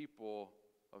the people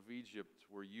of Egypt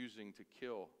were using to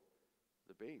kill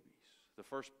the babies, the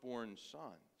firstborn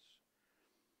sons.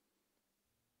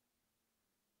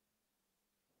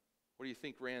 What do you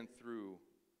think ran through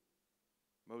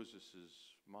Moses'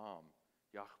 mom,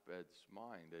 Jochebed's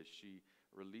mind, as she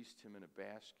released him in a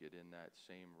basket in that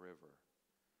same river?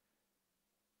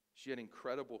 She had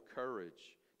incredible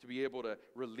courage to be able to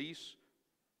release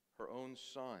her own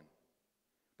son.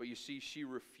 But you see, she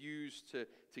refused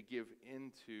to give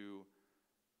into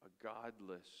a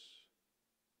godless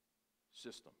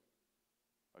system,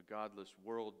 a godless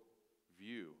world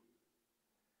view.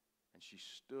 And she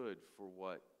stood for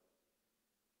what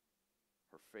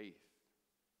her faith,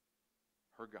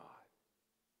 her God,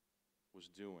 was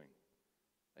doing,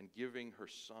 and giving her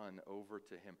son over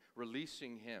to him,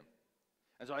 releasing him.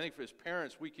 And so I think for his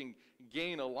parents, we can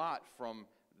gain a lot from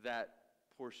that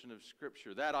portion of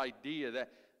Scripture, that idea,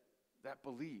 that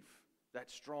belief, that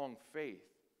strong faith.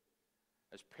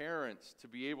 As parents, to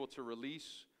be able to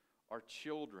release our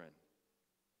children,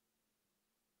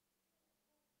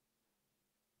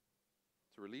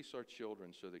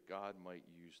 so that God might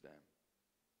use them.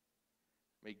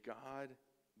 May God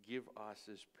give us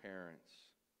as parents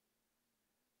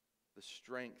the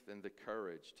strength and the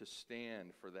courage to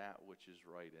stand for that which is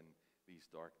right in these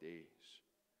dark days.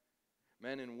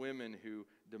 Men and women who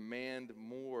demand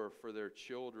more for their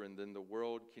children than the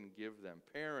world can give them.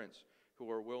 Parents who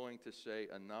are willing to say,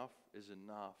 enough is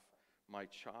enough. My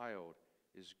child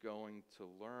is going to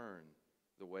learn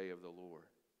the way of the Lord.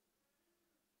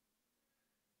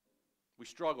 We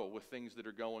struggle with things that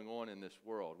are going on in this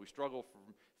world. We struggle for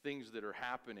things that are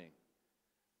happening.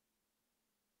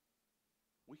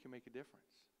 We can make a difference.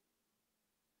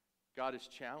 God has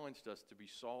challenged us to be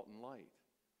salt and light,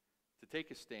 to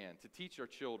take a stand, to teach our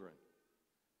children.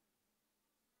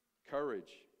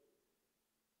 Courage.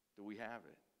 Do we have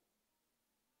it?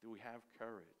 Do we have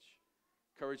courage?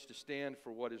 Courage to stand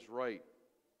for what is right.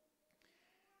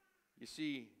 You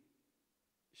see,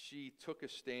 she took a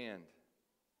stand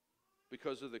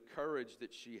because of the courage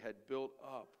that she had built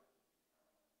up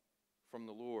from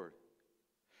the Lord.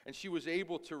 And she was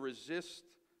able to resist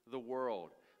the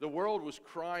world. The world was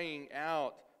crying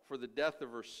out for the death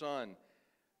of her son.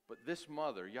 But this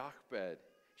mother, Jochebed,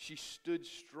 she stood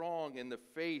strong in the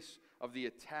face of the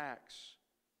attacks.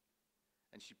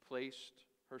 And she placed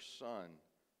her son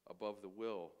above the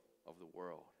will of the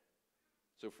world.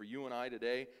 So for you and I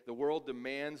today, the world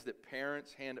demands that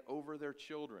parents hand over their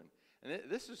children. And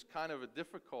this is kind of a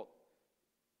difficult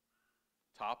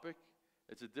topic.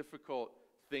 It's a difficult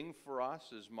thing for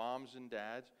us as moms and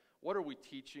dads. What are we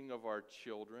teaching of our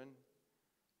children?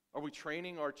 Are we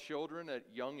training our children at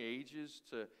young ages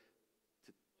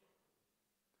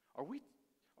are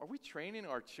we training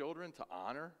our children to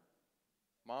honor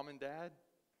mom and dad?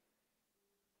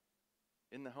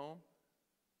 in the home?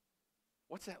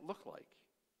 What's that look like?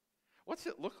 What's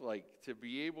it look like to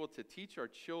be able to teach our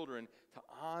children to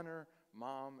honor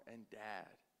mom and dad?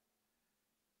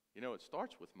 You know, it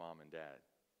starts with mom and dad.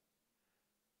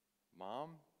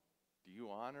 Mom, do you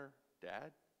honor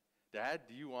dad? Dad,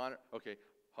 do you honor, okay,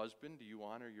 husband, do you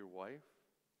honor your wife?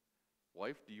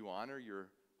 Wife, do you honor your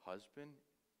husband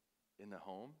in the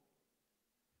home?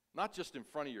 Not just in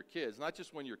front of your kids, not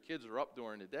just when your kids are up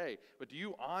during the day, but do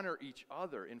you honor each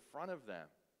other in front of them?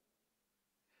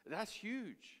 That's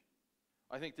huge.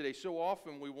 I think today so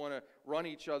often we want to run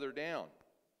each other down.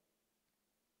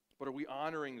 But are we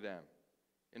honoring them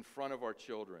in front of our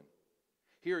children?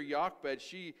 Here, Jochebed,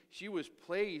 she was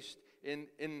placed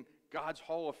in God's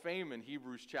Hall of Fame in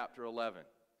Hebrews chapter 11.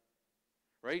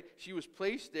 Right? She was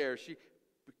placed there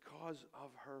because of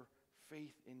her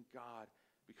faith in God,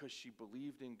 because she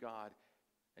believed in God.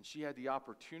 And she had the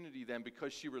opportunity then,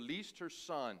 because she released her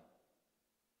son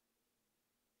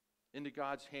into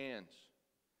God's hands,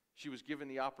 she was given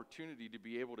the opportunity to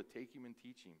be able to take him and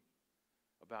teach him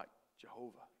about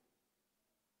Jehovah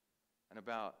and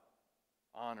about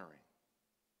honoring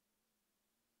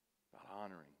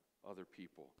other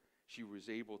people. She was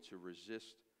able to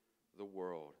resist the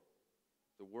world.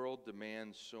 The world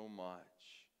demands so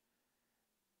much,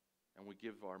 and we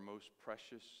give our most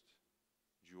precious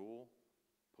jewel,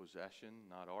 possession,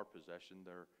 not our possession,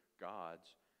 they're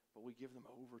God's, but we give them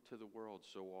over to the world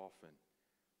so often.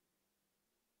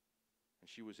 And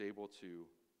she was able to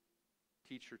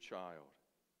teach her child,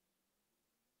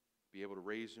 be able to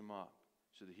raise him up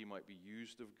so that he might be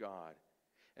used of God.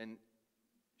 And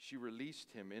she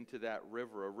released him into that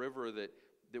river, a river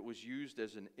that was used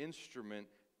as an instrument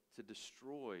to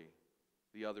destroy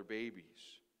the other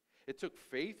babies. It took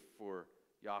faith for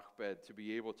Jochebed to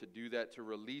be able to do that, to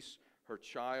release her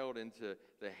child into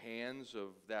the hands of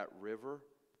that river,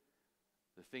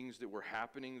 the things that were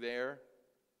happening there.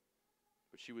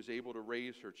 But she was able to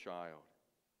raise her child.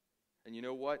 And you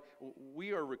know what?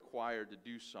 We are required to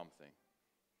do something.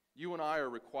 You and I are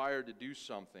required to do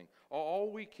something.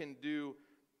 All we can do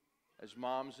as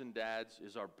moms and dads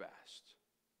is our best.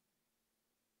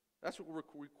 That's what we're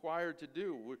required to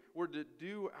do. We're to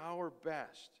do our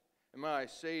best. And may I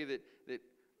say that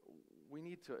we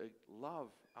need to love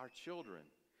our children.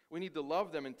 We need to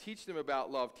love them and teach them about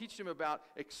love. Teach them about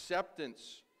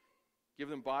acceptance. Give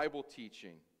them Bible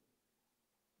teaching.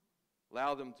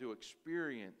 Allow them to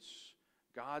experience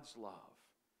God's love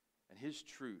and His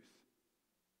truth.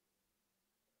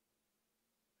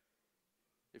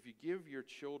 If you give your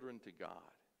children to God,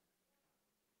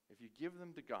 if you give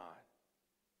them to God,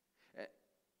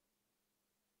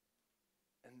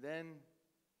 and then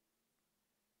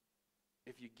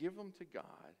if you give them to God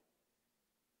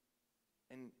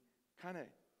and kind of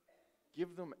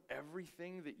give them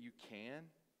everything that you can,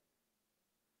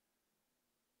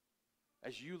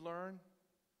 as you learn,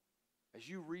 as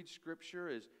you read Scripture,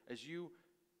 as you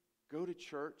go to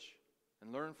church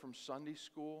and learn from Sunday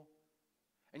school,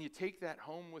 and you take that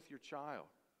home with your child.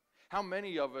 How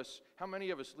many of us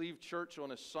leave church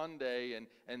on a Sunday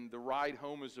and the ride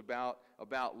home is about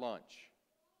lunch?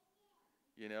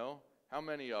 You know? How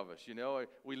many of us? You know,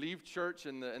 we leave church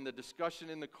and the discussion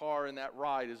in the car and that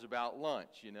ride is about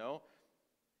lunch, you know?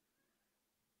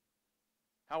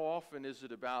 How often is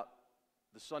it about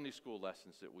the Sunday school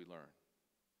lessons that we learn?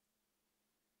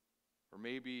 Or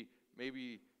maybe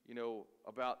you know,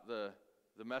 about the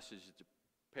message that the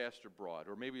pastor brought,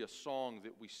 or maybe a song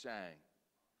that we sang.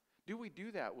 Do we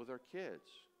do that with our kids?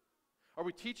 Are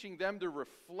we teaching them to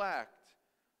reflect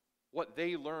what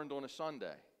they learned on a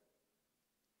Sunday?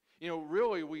 You know,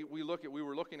 really, we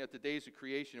were looking at the days of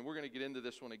creation, and we're going to get into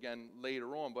this one again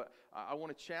later on, but I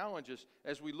want to challenge us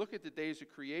as we look at the days of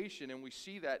creation and we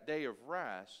see that day of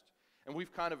rest, and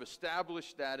we've kind of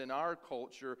established that in our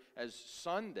culture as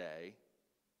Sunday.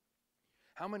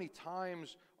 How many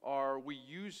times are we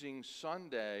using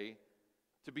Sunday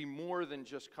to be more than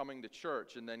just coming to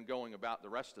church and then going about the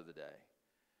rest of the day?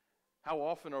 How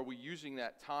often are we using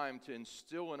that time to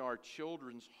instill in our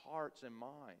children's hearts and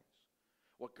minds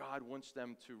what God wants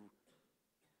them to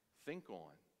think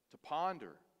on, to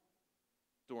ponder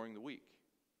during the week?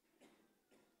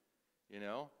 You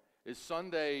know, is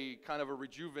Sunday kind of a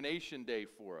rejuvenation day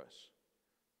for us?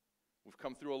 We've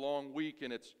come through a long week,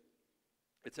 and it's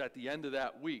at the end of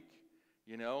that week,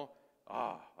 you know,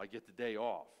 I get the day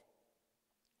off.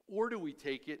 Or do we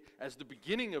take it as the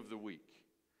beginning of the week?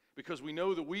 Because we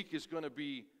know the week is going to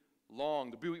be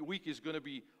long, the week is going to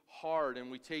be hard,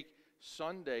 and we take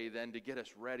Sunday then to get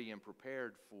us ready and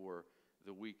prepared for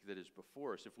the week that is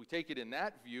before us. If we take it in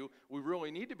that view, we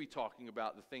really need to be talking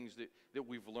about the things that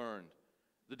we've learned,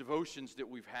 the devotions that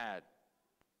we've had,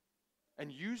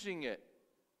 and using it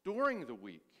during the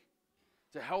week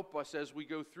to help us as we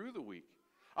go through the week.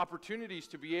 Opportunities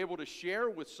to be able to share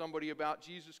with somebody about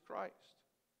Jesus Christ.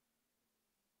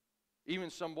 Even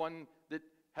someone that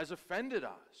has offended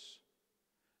us.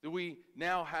 That we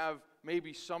now have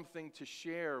maybe something to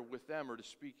share with them or to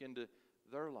speak into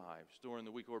their lives during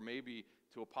the week, or maybe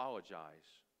to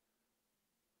apologize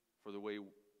for the way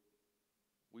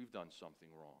we've done something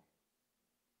wrong.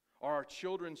 Are our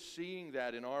children seeing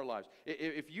that in our lives?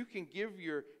 If you can give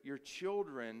your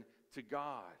children to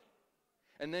God,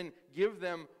 and then give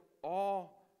them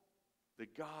all the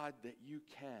God that you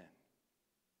can,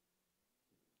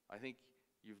 I think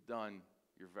you've done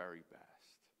your very best.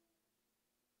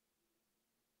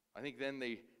 I think then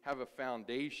they have a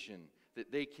foundation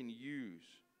that they can use.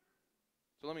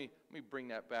 So let me bring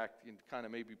that back and kind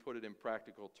of maybe put it in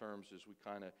practical terms as we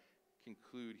kind of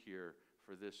conclude here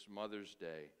for this Mother's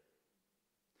Day.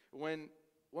 When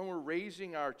we're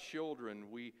raising our children,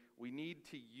 we need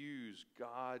to use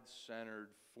God-centered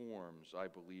forms, I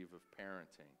believe, of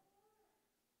parenting.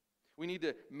 We need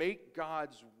to make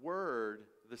God's Word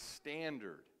the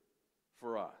standard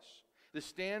for us. The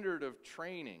standard of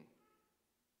training,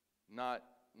 not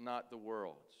the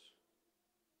world's.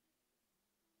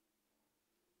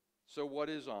 So what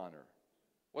is honor?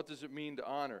 What does it mean to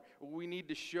honor? We need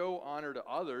to show honor to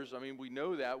others. I mean, we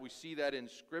know that. We see that in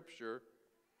Scripture.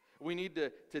 We need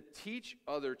to teach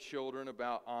other children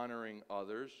about honoring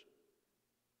others.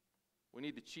 We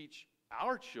need to teach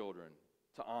our children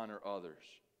to honor others.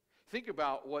 Think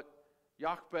about what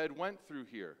Jochebed went through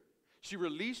here. She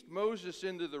released Moses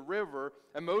into the river,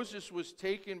 and Moses was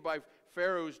taken by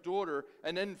Pharaoh's daughter,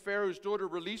 and then Pharaoh's daughter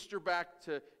released her back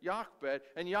to Jochebed,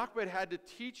 and Jochebed had to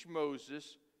teach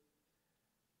Moses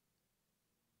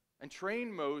and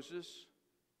train Moses.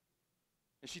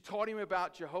 And she taught him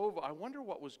about Jehovah. I wonder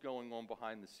what was going on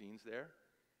behind the scenes there.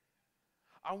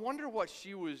 I wonder what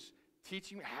she was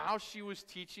teaching, how she was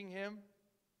teaching him.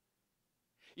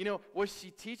 You know, was she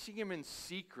teaching him in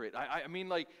secret? I mean,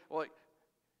 like,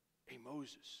 hey,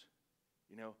 Moses,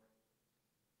 you know,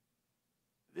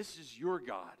 this is your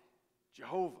God,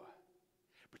 Jehovah,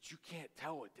 but you can't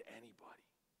tell it to anybody.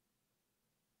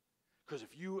 Because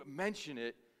if you mention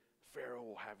it, Pharaoh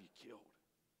will have you killed.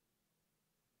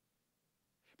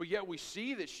 But yet we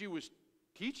see that she was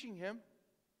teaching him.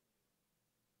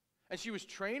 And she was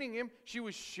training him. She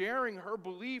was sharing her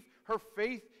belief, her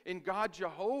faith in God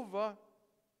Jehovah.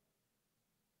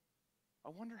 I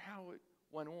wonder how it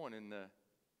went on in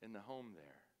the home there.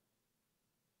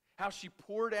 How she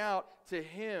poured out to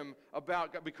him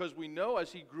about God. Because we know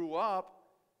as he grew up,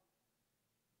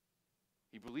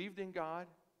 he believed in God.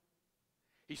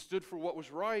 He stood for what was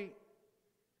right.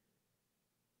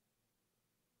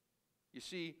 You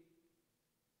see,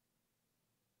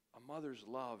 a mother's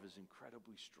love is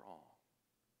incredibly strong.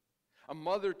 A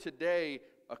mother today,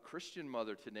 a Christian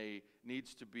mother today,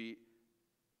 needs to be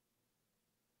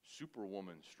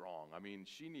superwoman strong. I mean,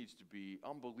 she needs to be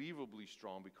unbelievably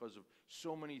strong because of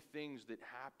so many things that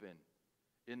happen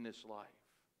in this life.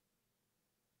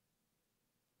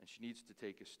 And she needs to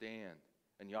take a stand.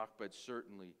 And Jochebed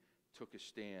certainly took a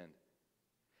stand.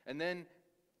 And then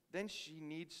she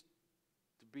needs to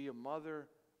be a mother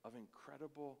of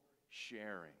incredible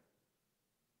sharing.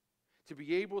 To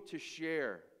be able to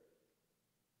share.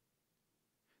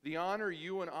 The honor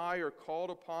you and I are called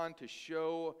upon to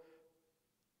show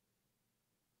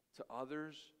to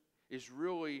others is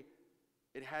really,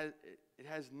 it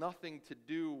has nothing to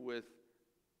do with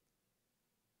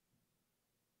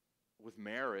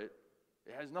merit.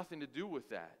 It has nothing to do with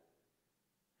that.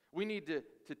 We need to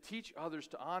teach others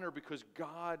to honor because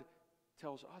God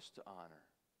tells us to honor.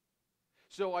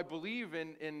 So I believe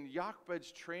in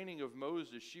Jochebed's training of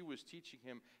Moses, she was teaching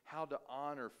him how to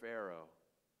honor Pharaoh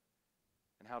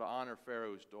and how to honor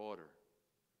Pharaoh's daughter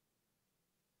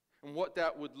and what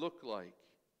that would look like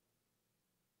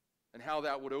and how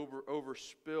that would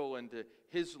overspill into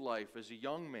his life as a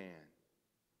young man.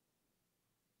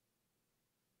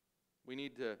 We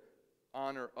need to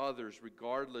honor others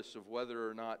regardless of whether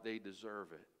or not they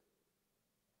deserve it.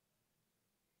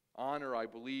 Honor, I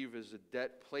believe, is a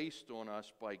debt placed on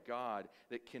us by God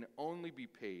that can only be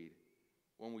paid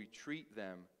when we treat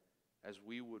them as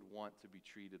we would want to be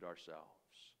treated ourselves.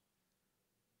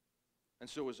 And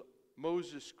so as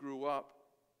Moses grew up,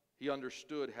 he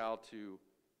understood how to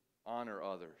honor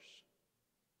others,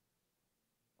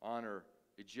 honor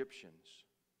Egyptians.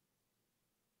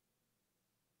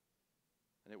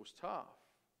 And it was tough,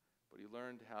 but he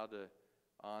learned how to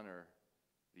honor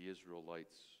the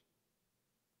Israelites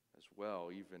as well,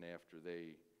 even after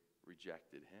they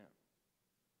rejected him.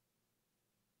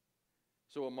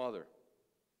 So a mother,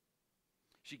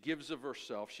 she gives of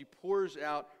herself. She pours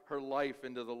out her life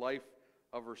into the life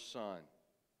of her son.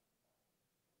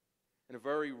 In a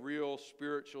very real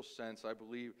spiritual sense, I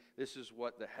believe this is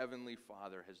what the Heavenly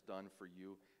Father has done for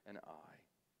you and I.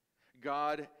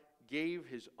 God gave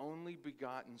His only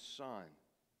begotten Son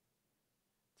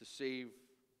to save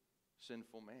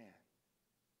sinful man.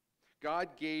 God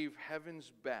gave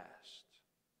heaven's best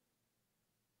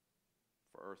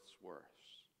for earth's worst.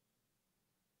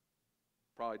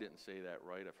 Probably didn't say that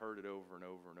right. I've heard it over and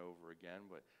over and over again,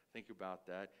 but think about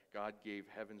that. God gave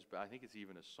heaven's best. I think it's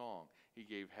even a song. He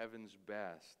gave heaven's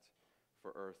best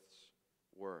for earth's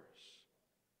worst.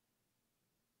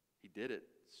 He did it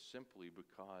simply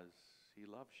because He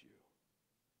loves you.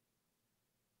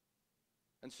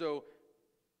 And so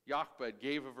Jochebed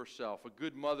gave of herself. A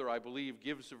good mother, I believe,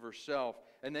 gives of herself,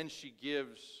 and then she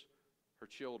gives her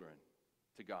children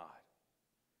to God.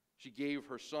 She gave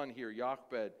her son here,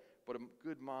 Jochebed, but a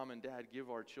good mom and dad give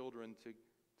our children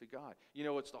to God. You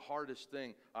know, it's the hardest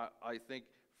thing, I think,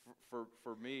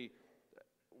 for me.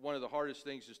 One of the hardest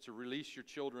things is to release your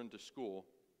children to school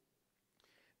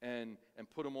and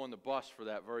put them on the bus for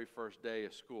that very first day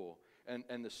of school.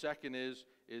 And the second is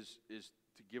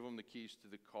to give them the keys to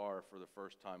the car for the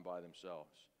first time by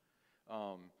themselves.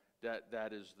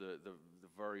 That is the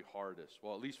very hardest.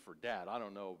 Well, at least for dad. I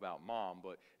don't know about mom,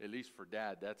 but at least for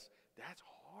dad, that's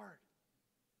hard.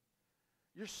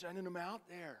 You're sending them out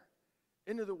there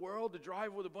into the world to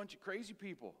drive with a bunch of crazy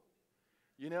people.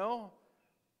 You know?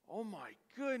 Oh my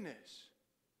goodness.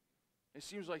 It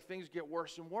seems like things get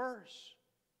worse and worse.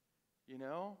 You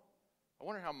know? I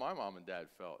wonder how my mom and dad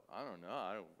felt. I don't know.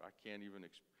 I can't even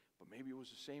but maybe it was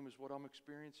the same as what I'm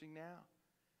experiencing now.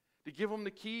 To give them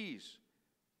the keys.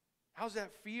 How's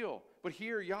that feel? But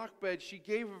here, Jochebed, she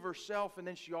gave of herself, and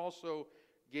then she also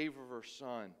gave of her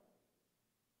son.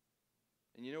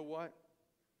 And you know what?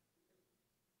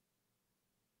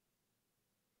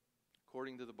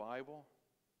 According to the Bible,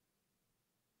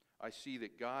 I see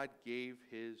that God gave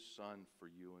His Son for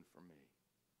you and for me.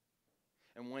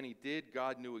 And when He did,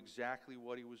 God knew exactly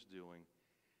what He was doing.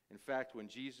 In fact, when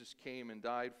Jesus came and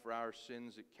died for our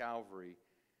sins at Calvary,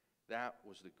 that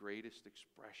was the greatest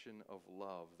expression of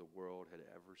love the world had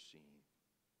ever seen.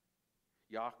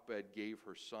 Jochebed gave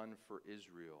her son for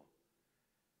Israel,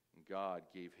 and God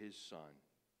gave His Son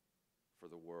for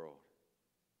the world.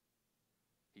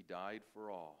 He died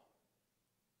for all.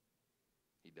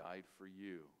 He died for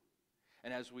you.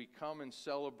 And as we come and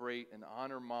celebrate and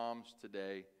honor moms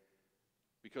today,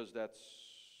 because that's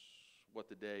what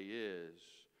the day is,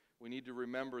 we need to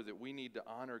remember that we need to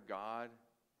honor God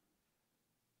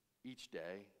each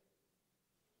day.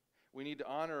 We need to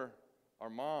honor our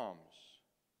moms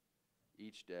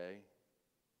each day,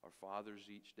 our fathers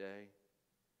each day.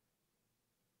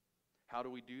 How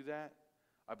do we do that?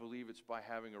 I believe it's by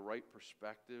having a right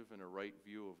perspective and a right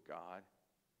view of God.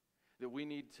 That we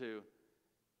need to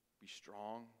be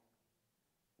strong,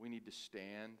 we need to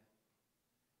stand,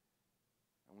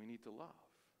 and we need to love.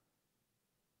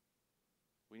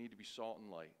 We need to be salt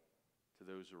and light to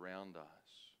those around us.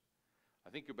 I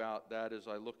think about that as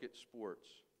I look at sports.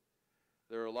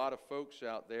 There are a lot of folks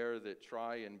out there that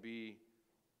try and be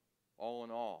all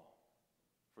in all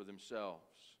for themselves.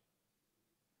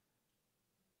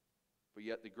 But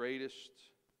yet the greatest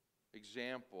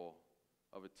example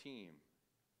of a team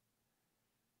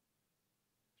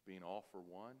is being all for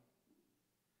one.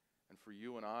 And for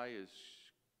you and I as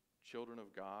children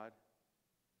of God,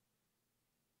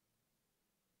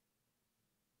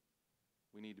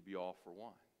 we need to be all for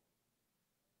one.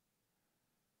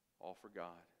 All for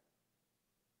God.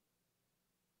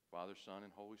 Father, Son,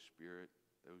 and Holy Spirit,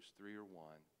 those three are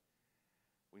one.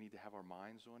 We need to have our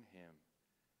minds on Him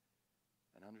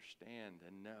and understand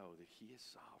and know that He is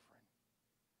sovereign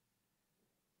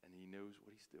and He knows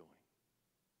what He's doing.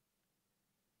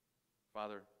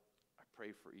 Father, I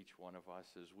pray for each one of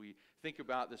us as we think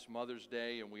about this Mother's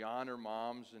Day and we honor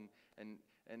moms and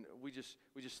we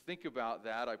just think about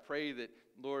that. I pray that,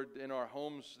 Lord, in our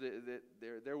homes that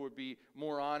there would be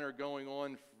more honor going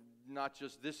on, not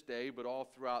just this day, but all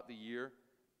throughout the year.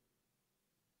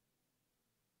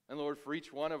 And Lord, for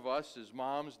each one of us as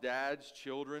moms, dads,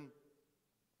 children,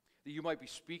 that you might be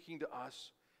speaking to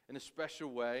us in a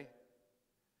special way.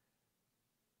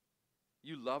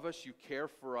 You love us, you care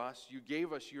for us, you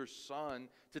gave us your Son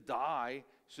to die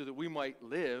so that we might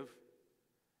live.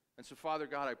 And so, Father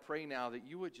God, I pray now that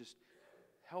you would just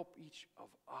help each of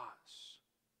us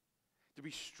to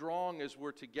be strong as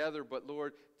we're together, but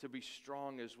Lord, to be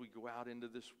strong as we go out into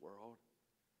this world,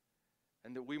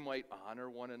 and that we might honor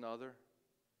one another,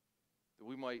 that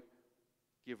we might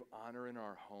give honor in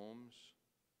our homes,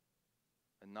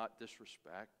 and not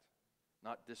disrespect,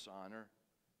 not dishonor.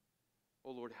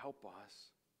 Oh Lord, help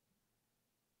us.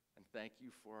 And thank you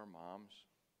for our moms,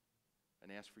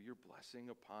 and ask for your blessing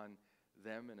upon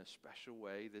them in a special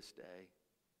way this day.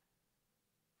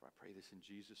 For I pray this in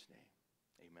Jesus' name.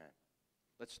 Amen.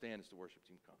 Let's stand as the worship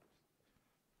team comes.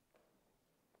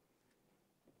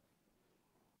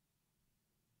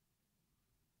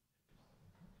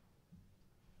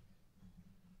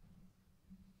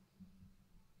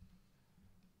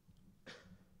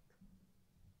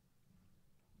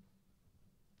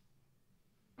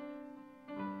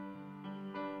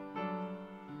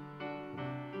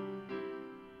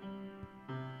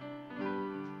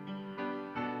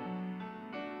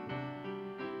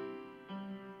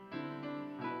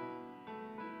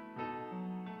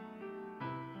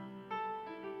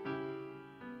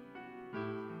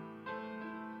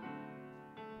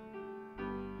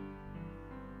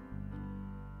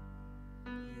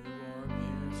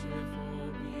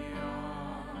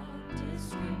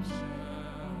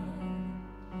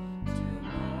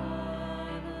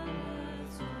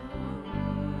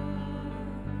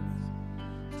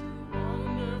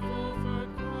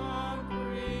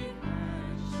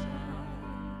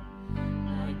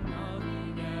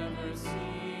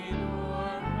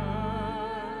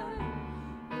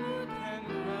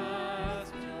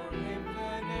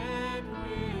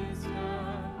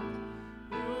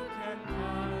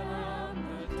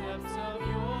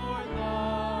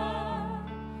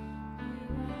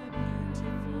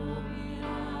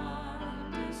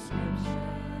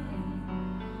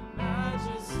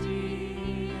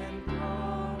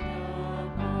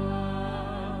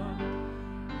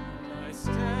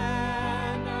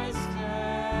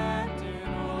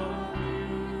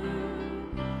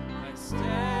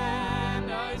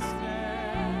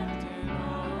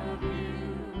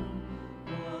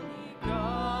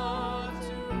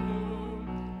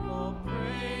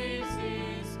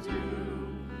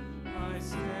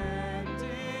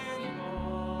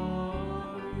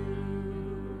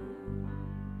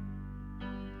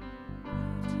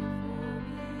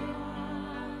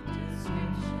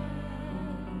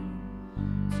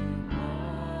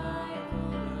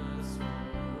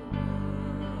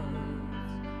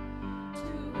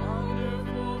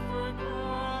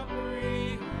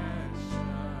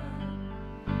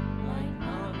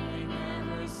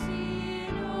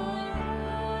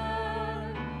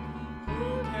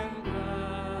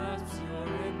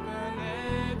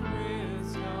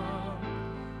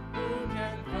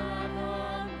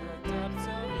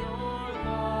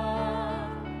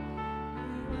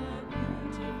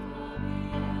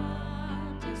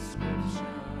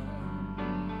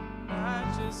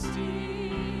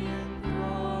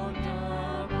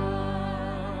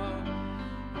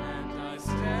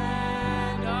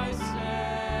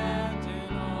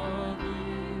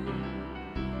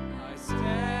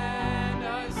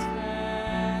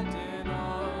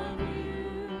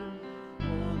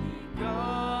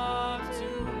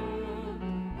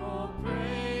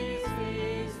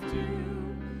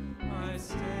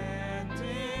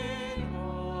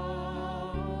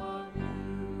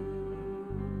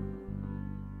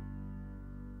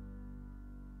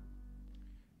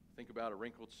 About a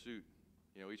wrinkled suit.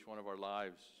 You know, each one of our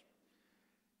lives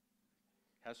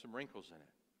has some wrinkles in it.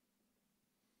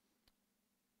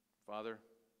 Father,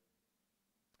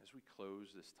 as we close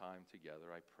this time together,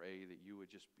 I pray that you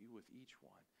would just be with each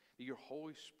one, that your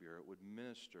Holy Spirit would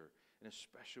minister in a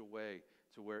special way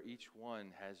to where each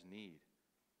one has need.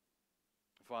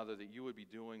 Father, that you would be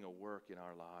doing a work in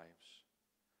our lives.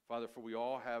 Father, for we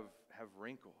all have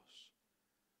wrinkles.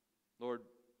 Lord,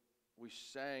 we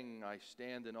sang, I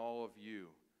stand in awe of you.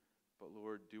 But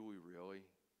Lord, do we really?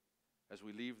 As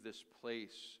we leave this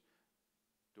place,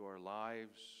 do our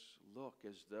lives look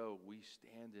as though we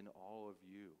stand in awe of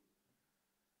you?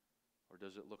 Or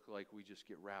does it look like we just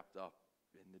get wrapped up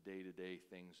in the day-to-day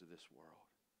things of this world?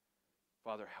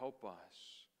 Father, help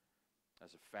us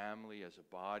as a family, as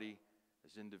a body,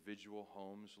 as individual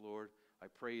homes, Lord. I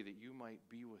pray that you might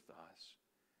be with us,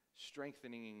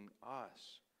 strengthening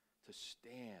us to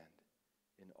stand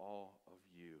in awe of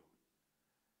you.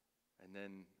 And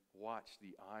then watch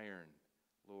the iron,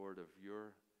 Lord, of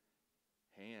your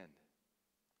hand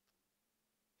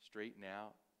straighten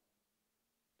out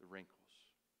the wrinkles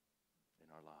in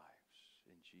our lives.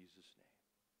 In Jesus' name.